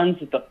ones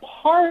that the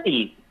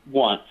party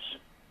wants.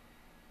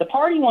 The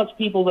party wants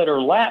people that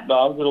are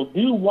lapdogs that'll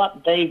do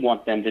what they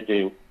want them to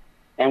do.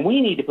 And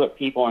we need to put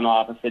people in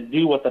office that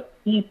do what the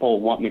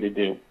people want me to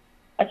do.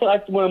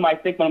 That's one of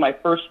my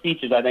first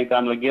speeches I think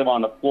I'm going to give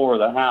on the floor of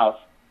the House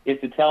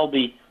is to tell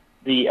the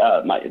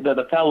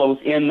fellows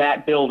in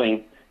that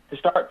building to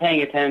start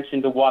paying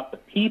attention to what the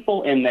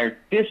people in their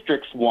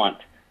districts want,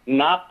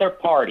 not their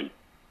party.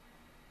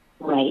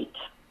 Right.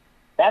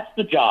 That's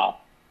the job.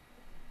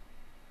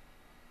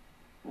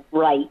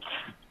 Right.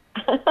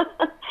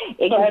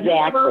 Exactly. So have you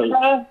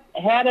ever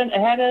had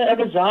a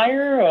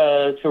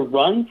desire to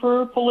run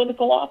for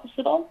political office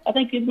at all? I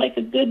think you'd make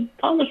a good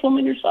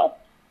congresswoman yourself.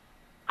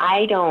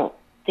 I don't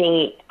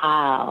think.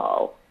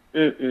 Oh.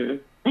 Mm-mm.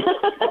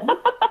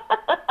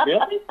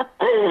 Really?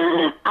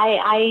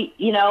 I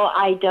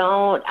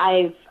don't.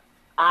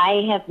 I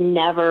have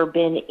never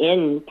been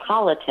in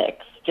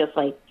politics, just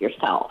like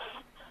yourself.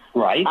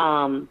 Right.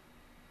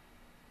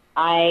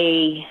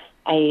 I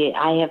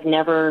have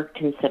never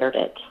considered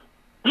it.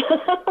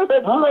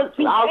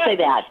 I'll say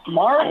that.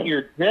 Smart,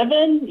 you're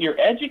driven, you're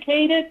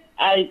educated.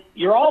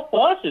 You're all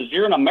pluses.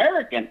 You're an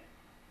American.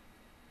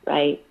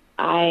 Right.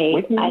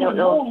 I don't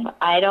know.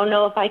 I don't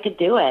know if I could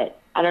do it.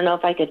 I don't know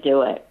if I could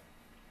do it.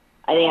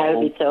 I think I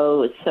would be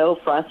so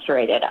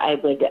frustrated. I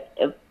would,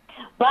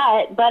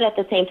 but at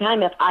the same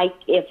time, if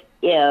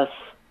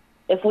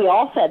we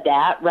all said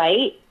that,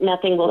 right,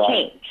 nothing will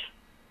change.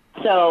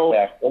 So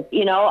Exactly.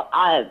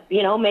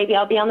 Maybe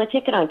I'll be on the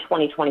ticket on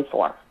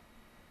 2024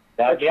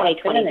 That'd or be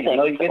outstanding. I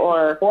know you 2026 get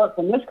or support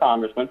from this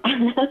congressman.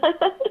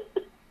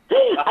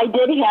 I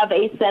did have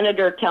a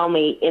senator tell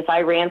me if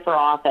I ran for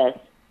office,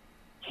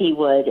 he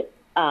would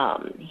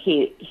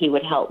he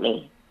would help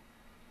me.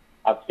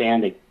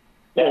 Outstanding.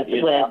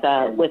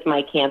 With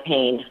my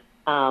campaign.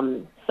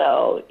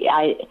 So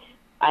I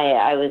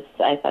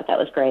thought that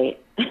was great.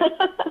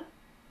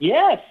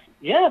 Yes.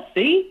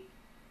 See,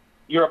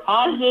 you're a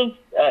positive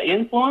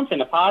influence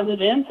and a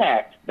positive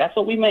impact. That's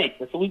what we make.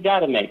 That's what we got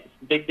to make.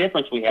 It's a big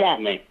difference we have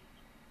to make.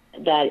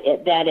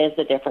 That is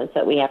the difference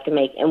that we have to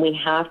make, and we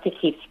have to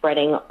keep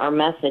spreading our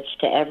message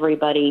to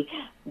everybody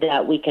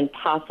that we can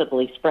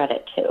possibly spread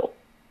it to.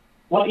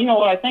 Well, you know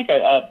what I think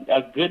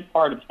a good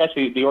part,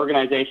 especially the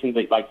organizations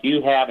that like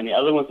you have and the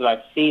other ones that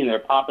I've seen that are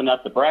popping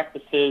up, the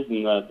breakfasts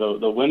and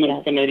the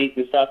women's committees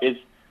and stuff, is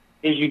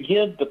you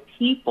give the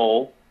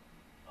people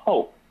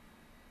hope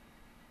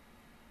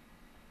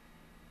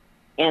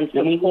and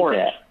support.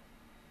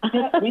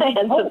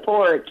 And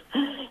support.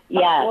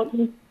 Yes.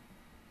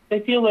 They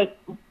feel that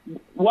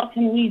what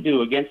can we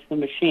do against the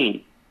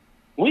machine?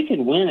 We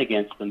can win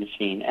against the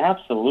machine,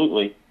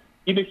 absolutely.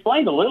 You've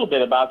explained a little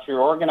bit about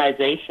your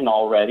organization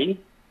already.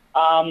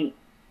 How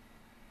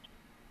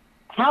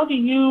do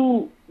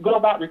you go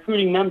about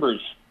recruiting members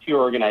to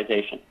your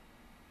organization?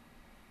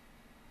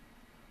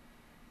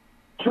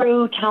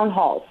 Through town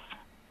halls.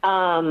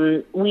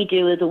 We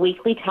do the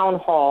weekly town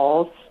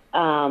halls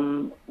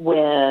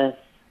with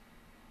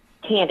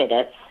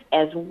candidates,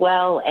 as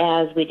well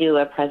as we do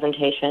a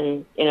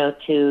presentation,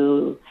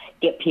 to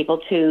get people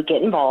to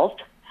get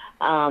involved.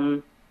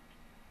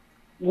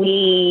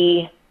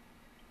 We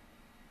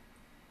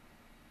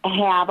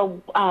have a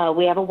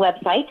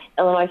website,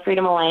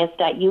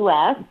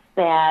 IllinoisFreedomAlliance.us,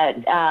 that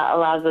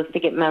allows us to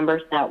get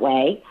members that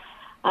way.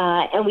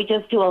 And we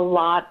just do a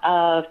lot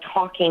of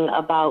talking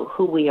about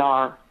who we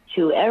are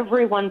to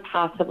everyone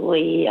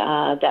possibly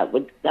that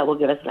will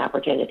give us an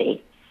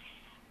opportunity.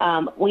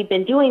 We've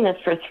been doing this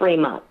for 3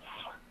 months.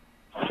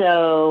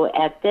 So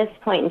at this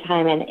point in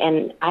time,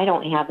 and I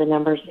don't have the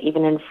numbers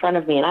even in front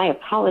of me, and I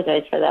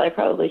apologize for that. I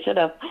probably should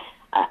have.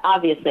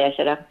 Obviously, I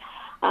should have.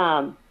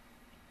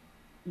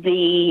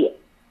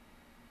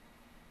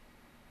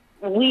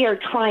 We are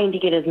trying to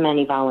get as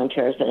many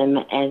volunteers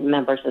and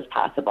members as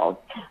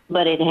possible,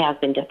 but it has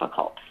been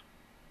difficult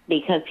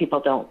because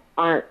people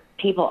aren't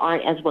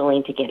as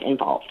willing to get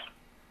involved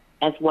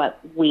as what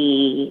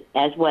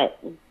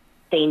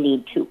they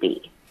need to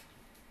be.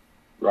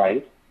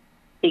 Right.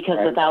 Because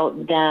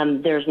without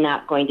them, there's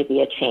not going to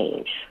be a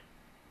change.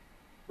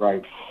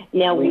 Right.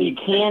 Now we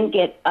can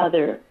get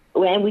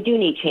and we do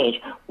need change.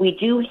 We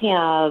do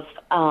have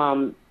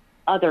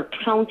other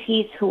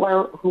counties who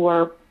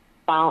are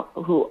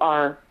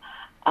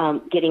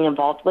getting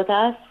involved with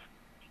us,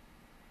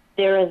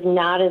 there is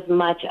not as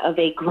much of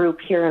a group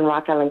here in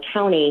Rock Island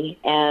County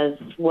as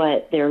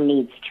what there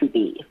needs to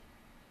be.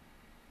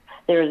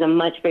 There is a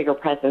much bigger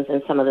presence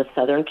in some of the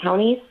southern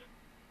counties,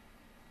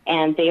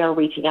 and they are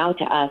reaching out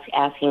to us,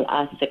 asking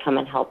us to come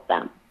and help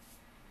them.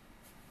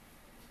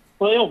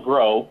 Well, it'll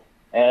grow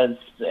as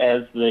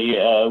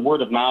the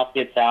word of mouth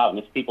gets out and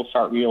as people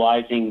start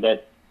realizing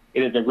that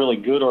it is a really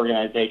good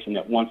organization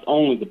that wants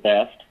only the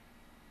best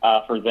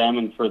for them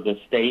and for the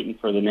state and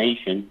for the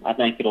nation. I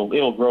think it'll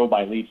grow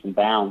by leaps and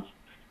bounds.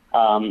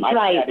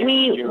 Right.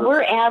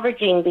 We're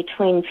averaging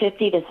between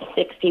 50 to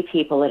 60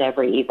 people at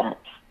every event.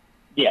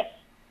 Yes.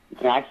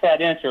 And I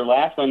sat in at your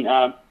last one.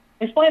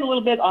 Explain a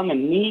little bit on the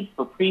need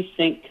for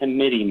precinct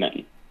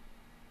committeemen.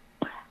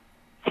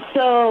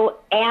 So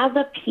as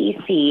a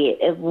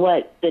PC,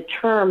 what the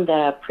term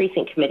the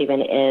precinct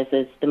committeeman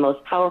is the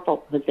most powerful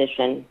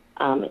position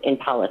in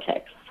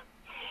politics.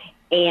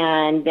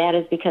 And that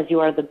is because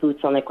you are the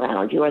boots on the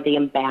ground. You are the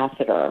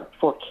ambassador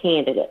for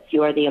candidates.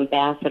 You are the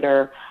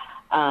ambassador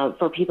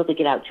for people to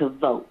get out to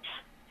vote.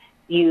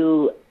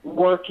 You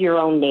work your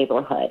own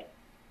neighborhood,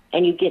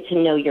 and you get to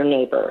know your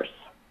neighbors.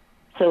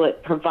 So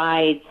it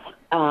provides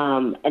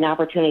an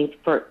opportunity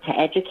to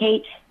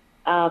educate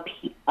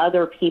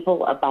other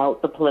people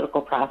about the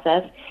political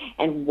process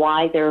and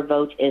why their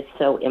vote is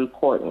so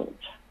important.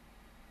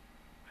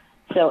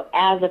 So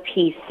as a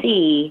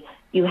PC,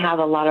 you have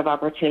a lot of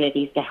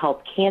opportunities to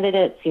help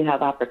candidates. You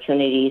have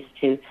opportunities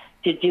to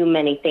do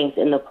many things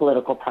in the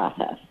political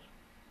process.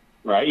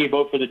 Right. You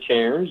vote for the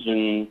chairs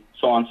and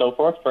so on and so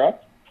forth,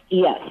 correct?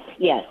 Yes.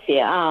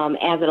 Yeah.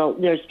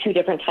 There's two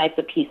different types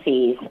of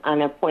PCs,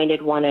 an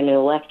appointed one and an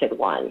elected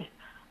one.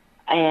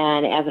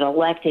 And as an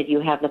elected,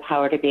 you have the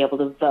power to be able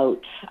to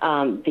vote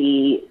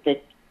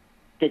the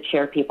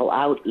chair people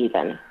out,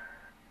 even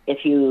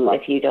if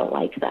you don't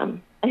like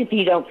them. If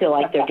you don't feel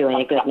like they're doing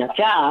a good enough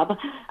job.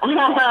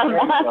 Not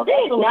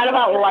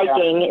about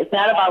liking. It's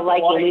not about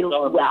liking.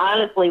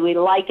 Honestly, we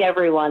like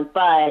everyone,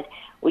 but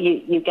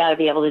you've got to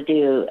be able to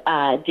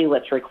do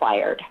what's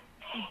required.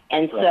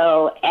 And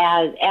so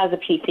as a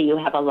PC, you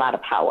have a lot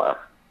of power.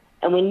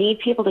 And we need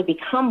people to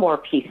become more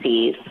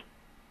PCs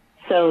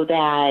so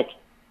that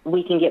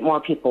we can get more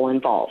people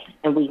involved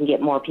and we can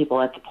get more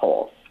people at the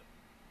polls.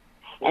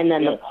 And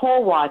then the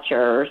poll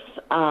watchers,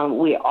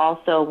 we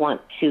also want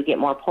to get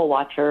more poll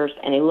watchers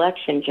and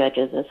election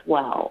judges as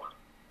well,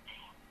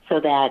 so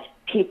that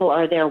people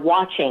are there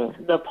watching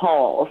the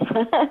polls.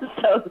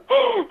 so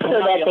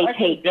that they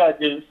take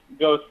judges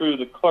go through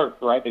the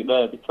clerk, right?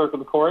 The clerk of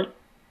the court,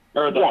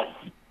 or the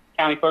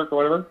county clerk or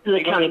whatever.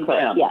 The county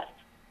clerk, yes.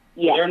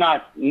 They're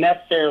not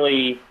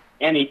necessarily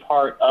any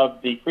part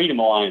of the Freedom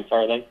Alliance,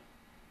 are they?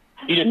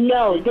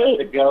 No,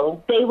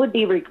 they would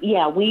be.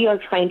 We are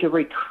trying to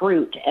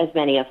recruit as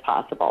many as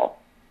possible.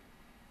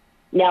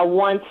 Now,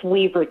 once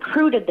we've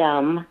recruited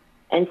them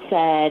and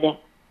said,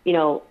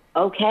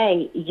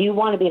 okay, you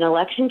want to be an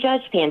election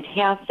judge?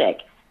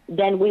 Fantastic.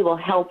 Then we will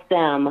help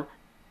them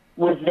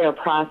with their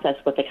process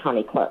with the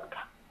county clerk.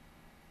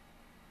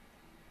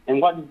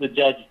 And what does the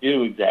judge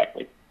do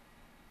exactly?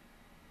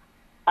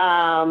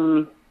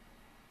 The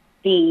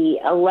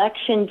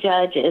election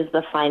judge is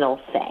the final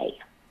say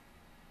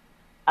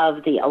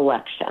of the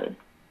election.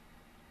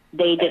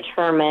 They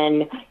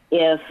determine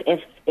if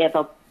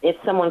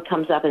someone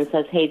comes up and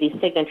says, hey, these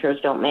signatures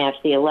don't match,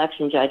 the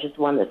election judge is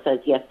the one that says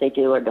yes, they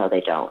do, or no,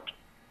 they don't.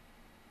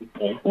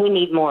 Okay. We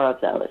need more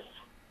of those.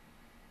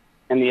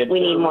 And we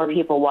need more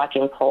people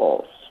watching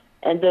polls.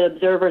 And the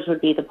observers would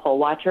be the poll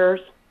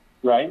watchers,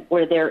 right?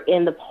 Where they're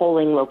in the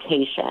polling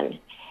location.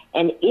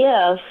 And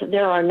if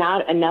there are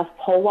not enough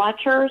poll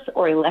watchers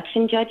or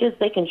election judges,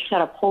 they can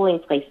shut a polling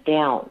place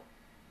down.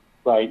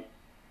 Right.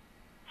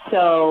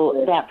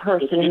 So that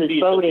person who's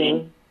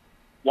voting,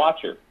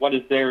 watcher, what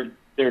is their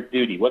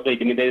duty? What they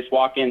do? They just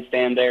walk in,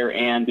 stand there,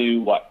 and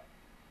do what?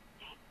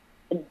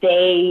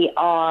 They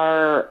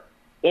are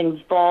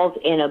involved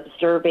in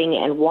observing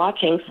and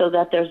watching so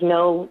that there's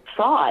no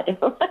fraud.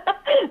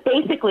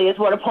 Basically, is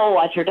what a poll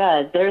watcher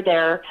does. They're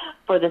there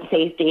for the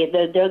safety.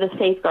 They're the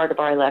safeguard of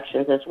our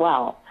elections as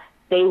well.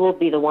 They will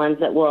be the ones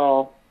that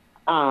will,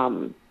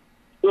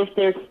 if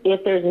there's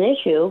an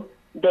issue,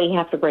 they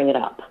have to bring it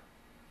up.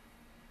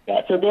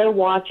 So they're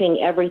watching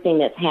everything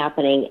that's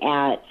happening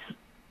at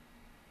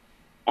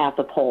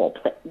the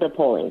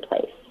polling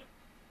place.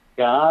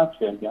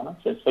 Gotcha.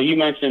 So you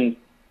mentioned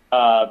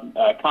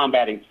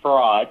combating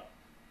fraud.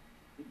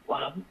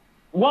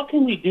 What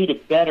can we do to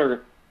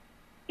better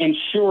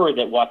ensure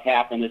that what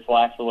happened this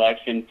last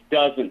election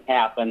doesn't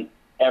happen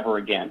ever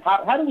again?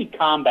 How do we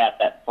combat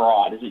that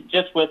fraud? Is it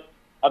just with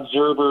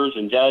observers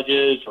and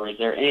judges, or is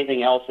there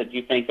anything else that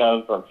you think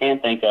of or can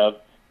think of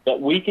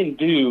that we can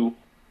do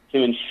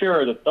to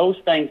ensure that those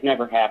things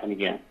never happen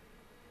again?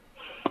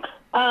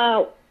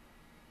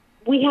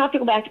 We have to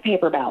go back to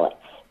paper ballots.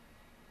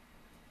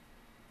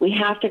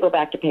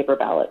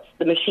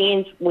 The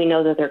machines, we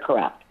know that they're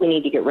corrupt. We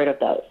need to get rid of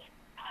those.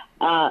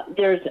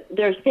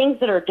 There's things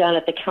that are done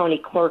at the county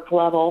clerk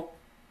level.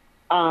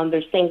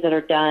 There's things that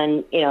are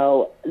done,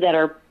 that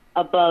are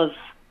above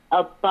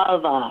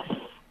us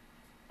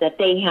that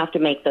they have to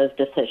make those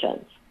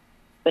decisions.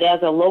 But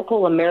as a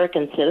local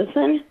American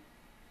citizen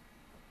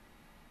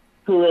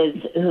who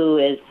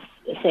is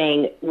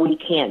saying we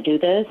can't do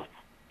this,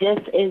 this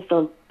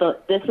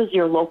is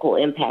your local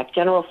impact.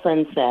 General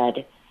Flynn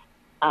said,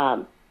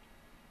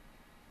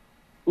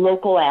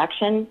 local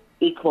action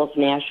equals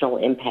national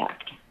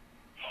impact.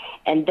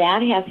 And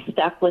that has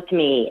stuck with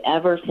me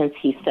ever since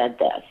he said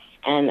this.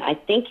 And I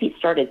think he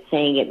started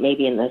saying it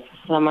maybe in the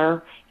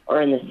summer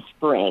or in the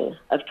spring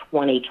of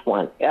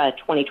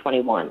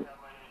 2021.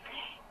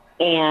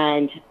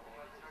 And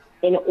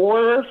in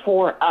order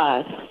for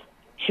us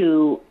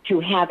to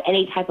have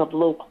any type of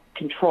local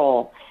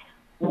control,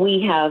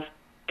 we have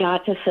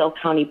got to fill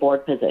county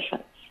board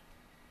positions.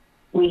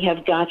 We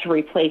have got to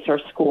replace our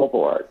school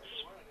boards.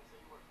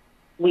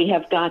 We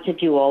have got to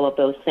do all of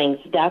those things.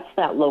 That's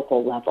that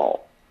local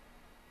level.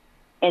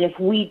 And if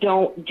we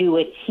don't do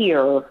it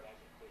here,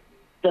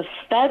 the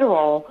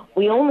federal,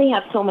 we only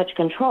have so much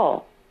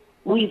control.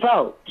 We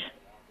vote.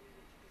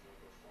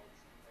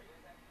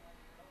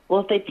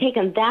 Well, if they've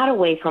taken that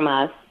away from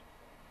us,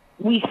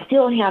 we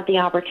still have the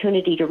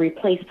opportunity to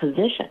replace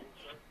positions.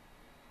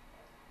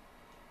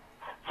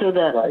 So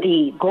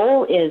the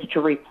goal is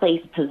to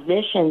replace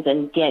positions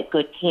and get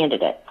good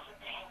candidates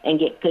and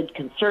get good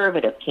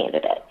conservative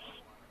candidates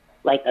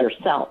like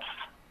yourself,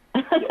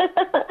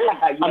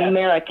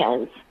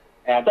 Americans.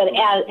 Absolutely.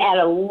 But at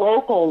a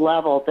local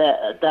level,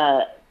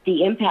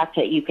 the impact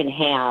that you can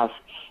have,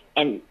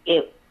 and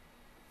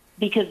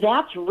because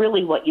that's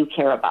really what you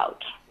care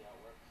about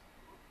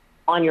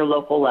on your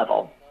local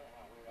level.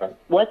 Right.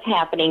 What's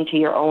happening to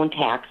your own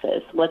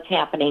taxes? What's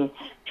happening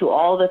to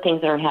all the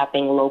things that are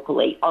happening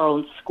locally, our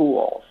own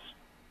schools?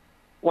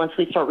 Once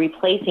we start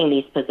replacing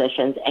these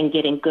positions and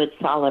getting good,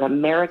 solid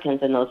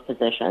Americans in those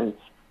positions,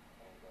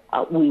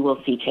 we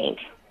will see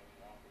change.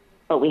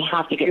 But we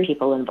have to get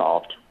people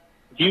involved.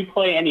 Do you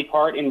play any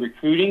part in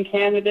recruiting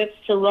candidates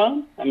to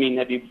run? I mean,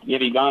 have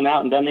you gone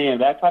out and done any of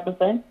that type of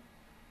thing?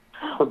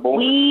 For board?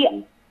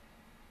 We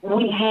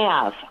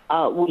have.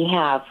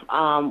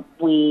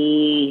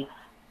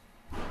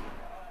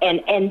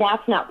 And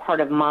that's not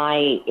part of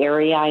my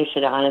area. I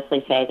should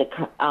honestly say that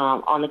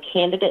on the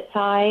candidate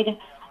side,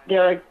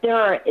 there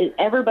are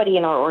everybody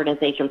in our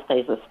organization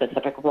plays a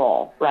specific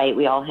role, right?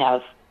 We all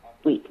have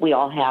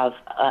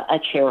a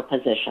chair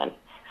position.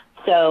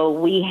 So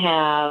we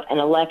have an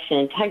election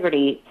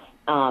integrity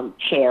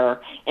chair,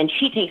 and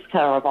she takes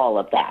care of all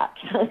of that.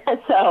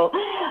 So,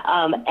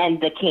 and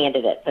the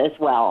candidates as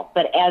well.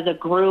 But as a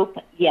group,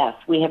 yes,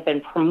 we have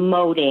been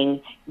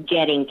promoting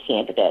getting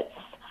candidates.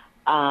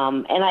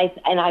 And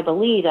I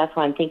believe, that's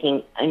what I'm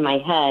thinking in my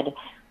head,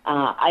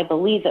 I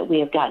believe that we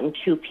have gotten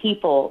 2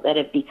 people that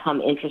have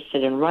become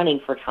interested in running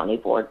for county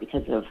board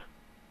because of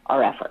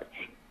our efforts.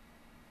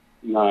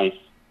 Nice.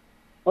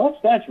 Well,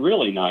 that's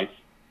really nice.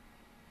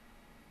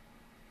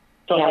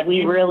 So yeah,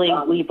 we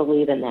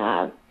believe in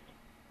that.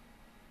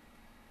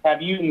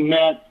 Have you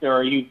met,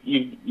 or you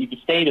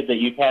stated that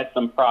you've had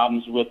some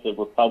problems with the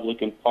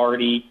Republican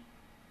Party?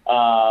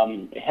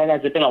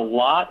 Has there been a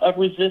lot of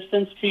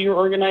resistance to your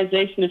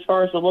organization as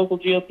far as the local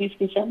GOP is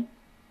concerned?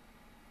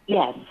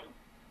 Yes.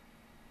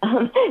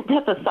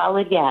 That's a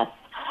solid yes.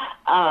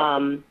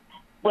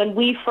 When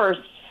we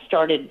first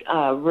started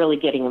really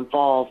getting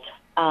involved,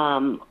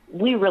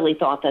 we really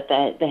thought that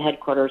the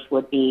headquarters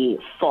would be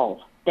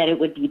full, that it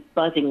would be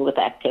buzzing with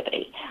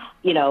activity.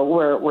 You know,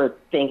 we're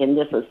thinking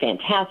this is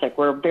fantastic.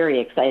 We're very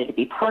excited to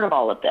be part of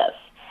all of this.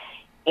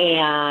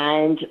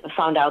 And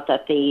found out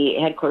that the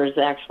headquarters is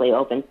actually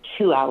open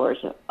 2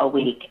 hours a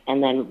week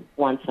and then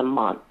once a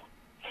month.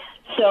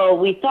 So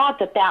we thought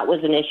that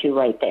was an issue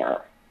right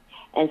there.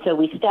 And so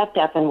we stepped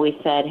up and we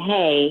said,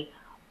 hey,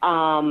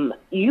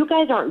 you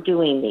guys aren't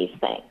doing these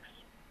things,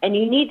 and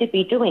you need to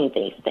be doing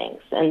these things.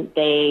 And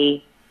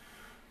they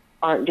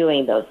aren't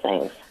doing those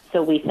things.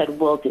 So we said,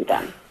 we'll do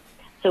them.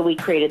 So we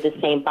created the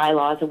same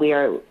bylaws. We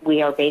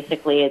are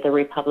basically the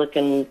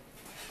Republican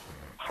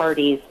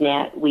Party's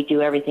net. We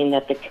do everything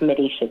that the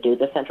committee should do,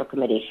 the Central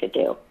Committee should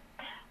do,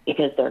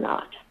 because they're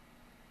not.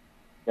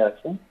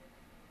 Gotcha.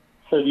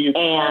 So do you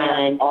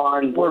plan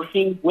on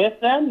working with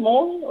them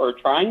more, or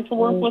trying to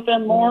work with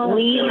them more?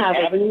 We have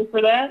an avenue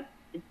for that.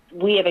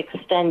 We have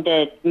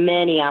extended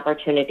many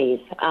opportunities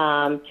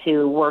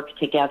to work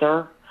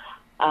together,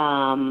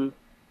 and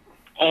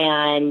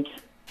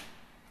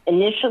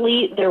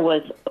initially there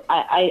was,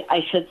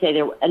 I should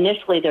say,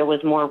 initially there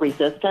was more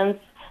resistance,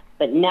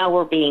 but now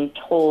we're being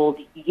told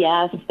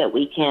yes, that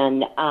we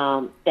can,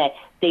 that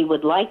they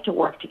would like to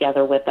work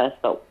together with us,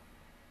 but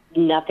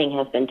nothing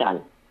has been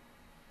done.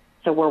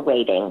 So we're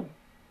waiting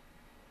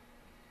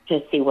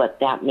to see what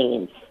that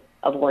means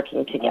of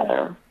working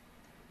together.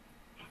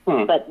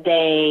 But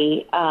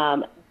they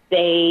are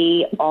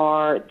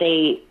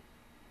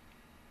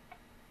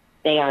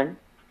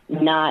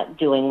not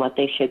doing what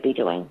they should be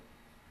doing.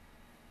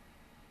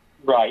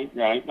 Right.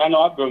 I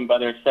know I've driven by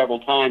there several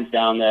times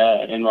down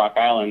in Rock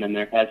Island, and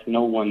there hasn't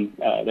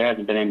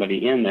been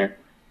anybody in there.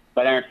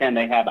 But I understand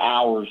they have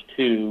hours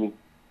too,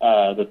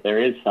 that there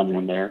is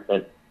someone there.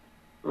 But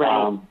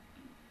right.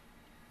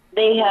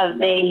 They have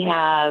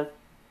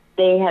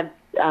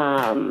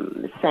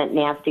sent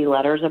nasty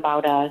letters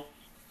about us.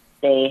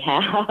 They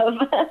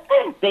have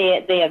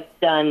they have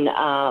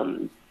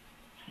done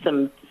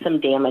some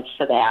damage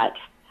to that,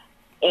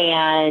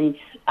 and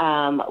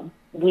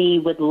we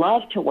would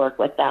love to work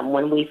with them.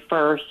 When we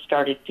first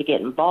started to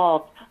get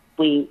involved,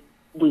 we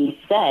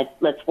said,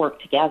 let's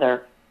work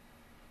together,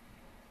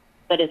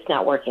 but it's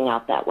not working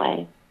out that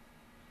way.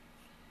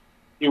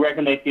 You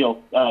reckon they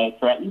feel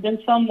threatened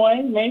in some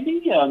way,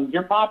 maybe?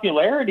 Your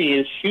popularity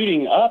is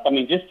shooting up, I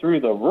mean, just through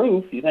the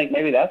roof. You think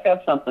maybe that's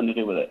got something to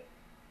do with it?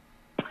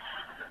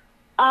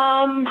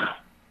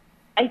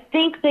 I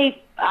think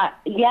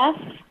yes.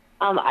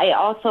 I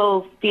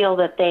also feel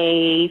that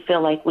they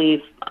feel like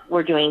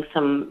we're doing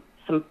some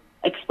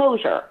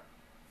exposure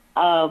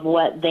of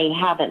what they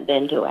haven't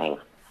been doing.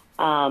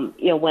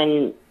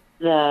 When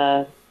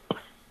there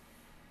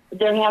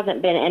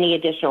hasn't been any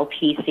additional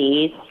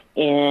PCs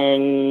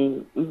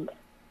in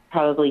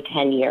probably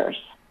 10 years.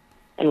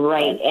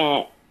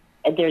 And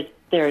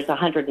there's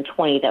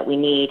 120 that we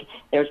need.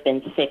 There's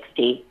been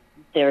 60.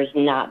 There's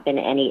not been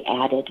any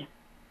added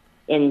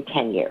in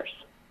 10 years.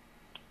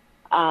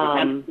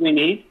 How much do we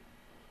need?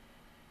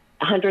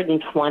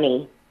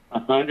 120.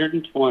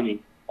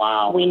 120.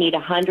 Wow. We need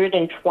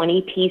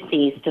 120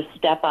 PCs to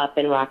step up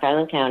in Rock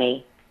Island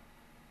County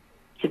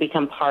to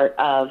become part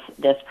of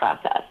this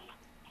process.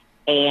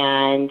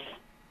 And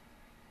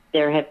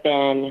there have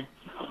been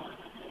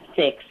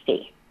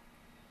 60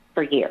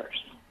 for years.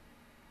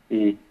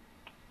 Mm.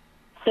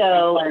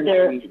 So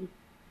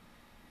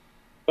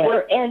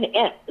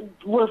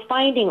we're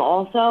finding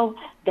also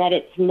that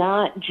it's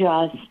not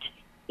just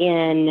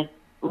in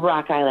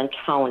Rock Island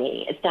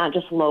County. It's not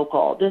just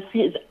local. This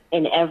is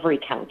in every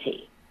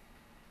county.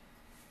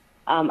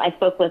 I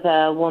spoke with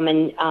a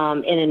woman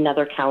in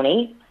another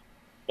county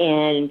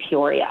in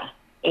Peoria,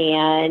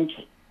 and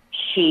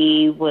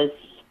we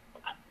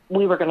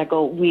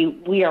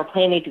are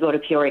planning to go to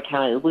Peoria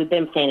County. We've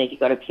been planning to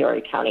go to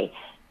Peoria County.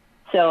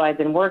 So I've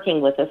been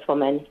working with this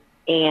woman,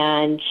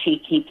 and she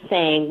keeps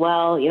saying,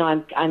 well,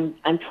 I'm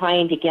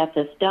trying to get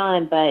this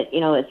done, but,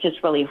 it's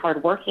just really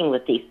hard working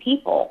with these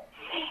people.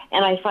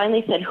 And I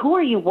finally said, who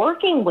are you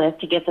working with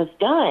to get this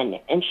done?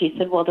 And she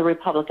said, well, the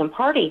Republican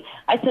Party.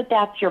 I said,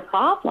 that's your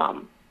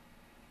problem.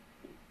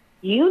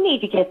 You need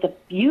to get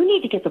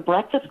the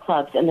Breakfast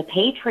Clubs and the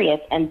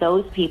Patriots and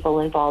those people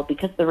involved,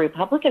 because the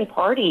Republican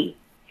Party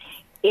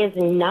is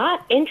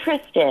not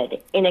interested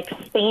in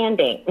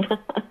expanding.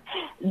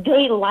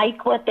 They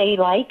like what they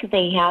like.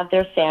 They have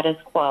their status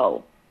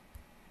quo.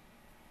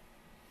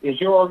 Is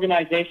your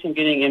organization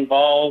getting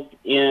involved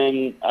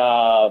in?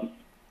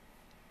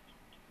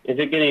 Is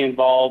it getting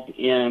involved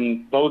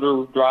in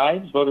voter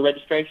drives, voter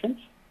registrations?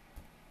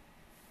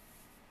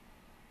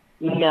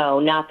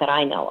 No, not that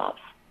I know of.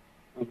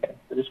 Okay,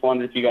 I just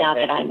wondered if you guys not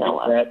had that I know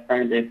of. That,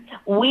 trying to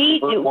we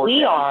do.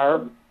 We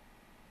are.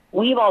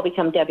 We've all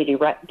become deputy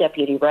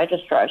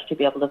registrars to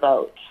be able to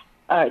vote,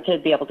 to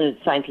be able to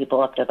sign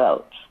people up to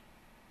vote.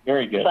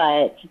 Very good.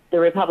 But the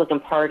Republican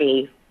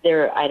Party,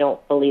 I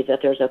don't believe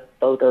that there's a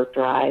voter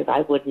drive.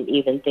 I wouldn't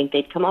even think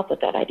they'd come up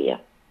with that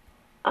idea.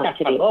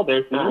 Well,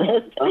 there's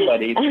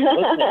somebody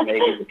listening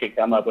maybe who could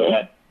come up with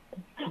that.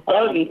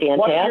 That would be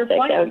fantastic.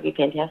 That would be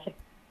fantastic.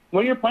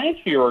 What are your plans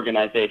for your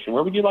organization?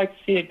 Where would you like to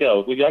see it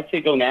go? Would you like to see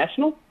it go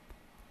national?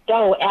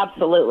 Oh,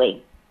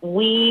 absolutely.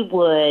 We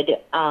would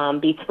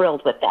be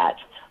thrilled with that.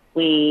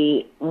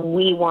 We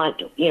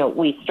want,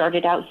 we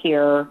started out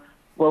here.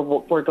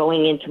 We're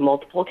going into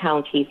multiple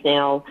counties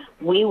now.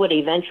 We would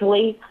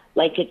eventually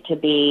like it to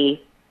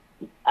be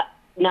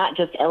not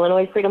just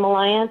Illinois Freedom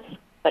Alliance,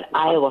 but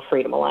Iowa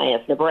Freedom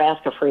Alliance,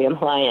 Nebraska Freedom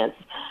Alliance.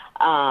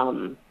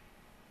 And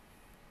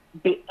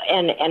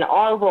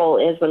our role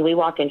is, when we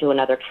walk into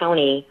another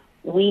county,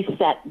 we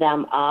set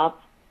them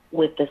up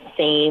with the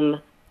same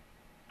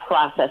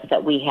process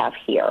that we have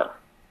here,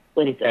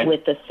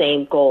 with the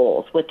same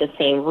goals, with the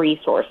same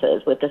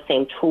resources, with the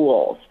same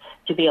tools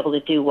to be able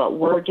to do what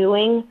we're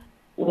doing.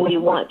 We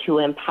want to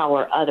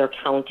empower other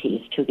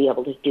counties to be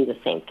able to do the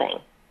same thing.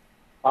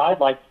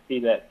 I'd like to see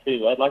that,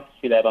 too. I'd like to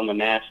see that on the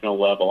national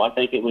level. I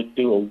think it would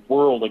do a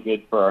world of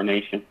good for our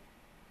nation.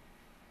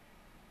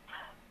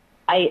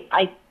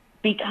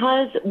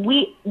 Because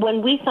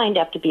when we signed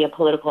up to be a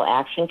political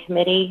action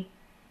committee,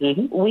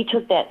 we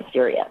took that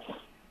serious.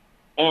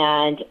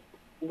 And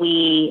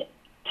the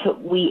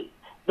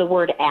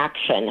word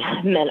action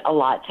meant a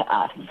lot to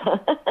us.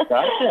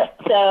 Gotcha.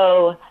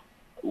 So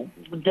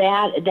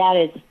that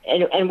is,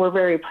 and we're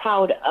very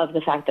proud of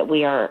the fact that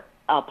we are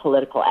a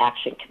political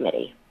action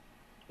committee.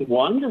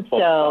 Wonderful.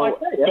 So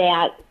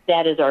that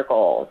is our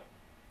goal.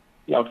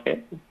 Okay,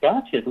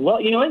 gotcha. Well,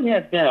 it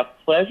has been a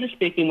pleasure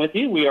speaking with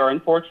you. We are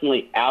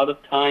unfortunately out of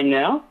time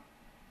now.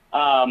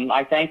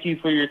 I thank you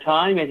for your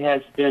time. It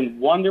has been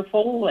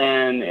wonderful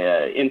and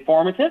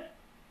informative,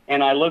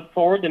 and I look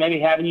forward to maybe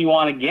having you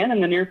on again in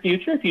the near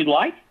future if you'd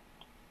like.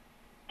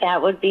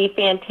 That would be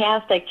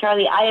fantastic.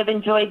 Charlie, I have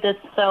enjoyed this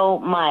so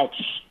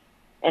much,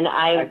 and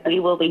we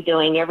will be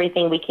doing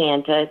everything we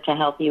can to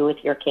help you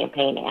with your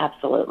campaign.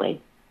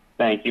 Absolutely.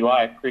 Thank you.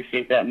 I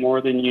appreciate that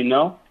more than you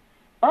know.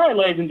 All right,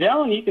 ladies and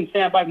gentlemen, you can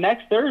stand by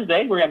next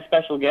Thursday. We're going to have a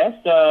special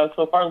guest.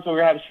 So far, we're going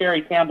to have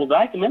Sherry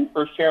Campbell-Dykeman,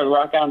 first chair of the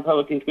Rock Island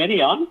Republican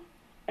Committee on.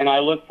 And I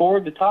look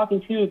forward to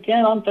talking to you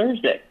again on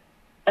Thursday.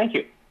 Thank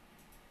you.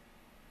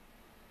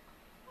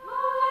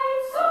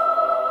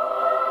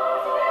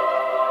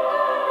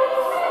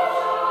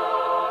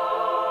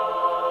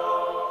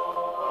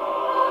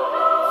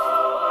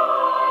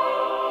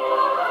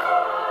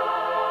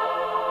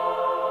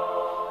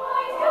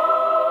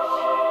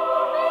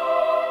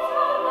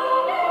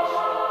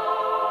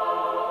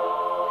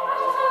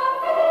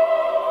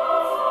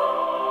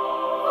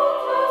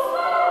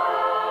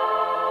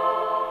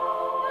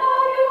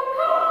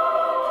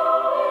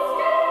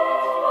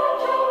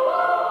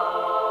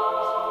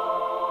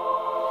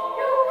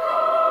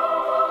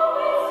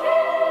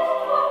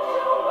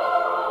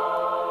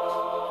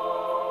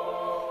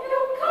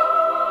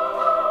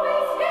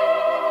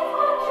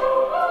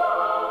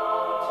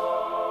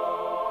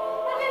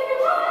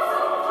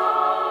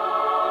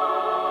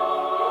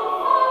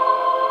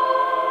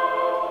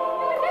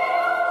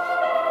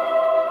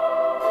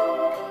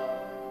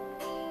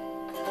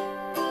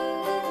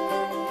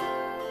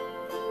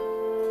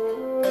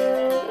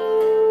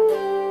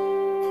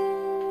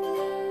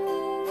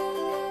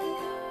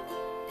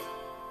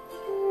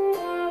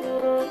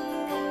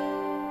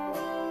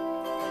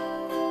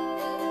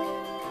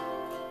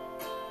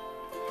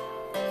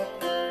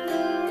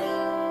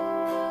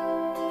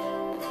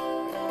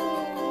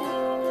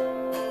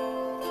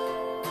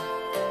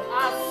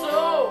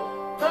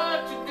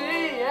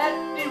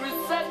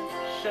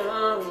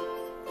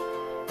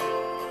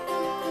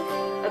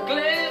 A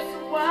glass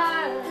of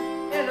wine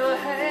in her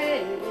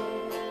hand.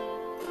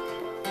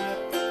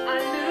 I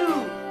knew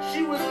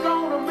she was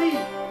gonna meet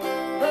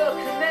her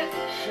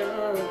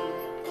connection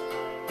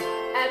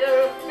at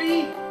her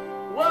feet.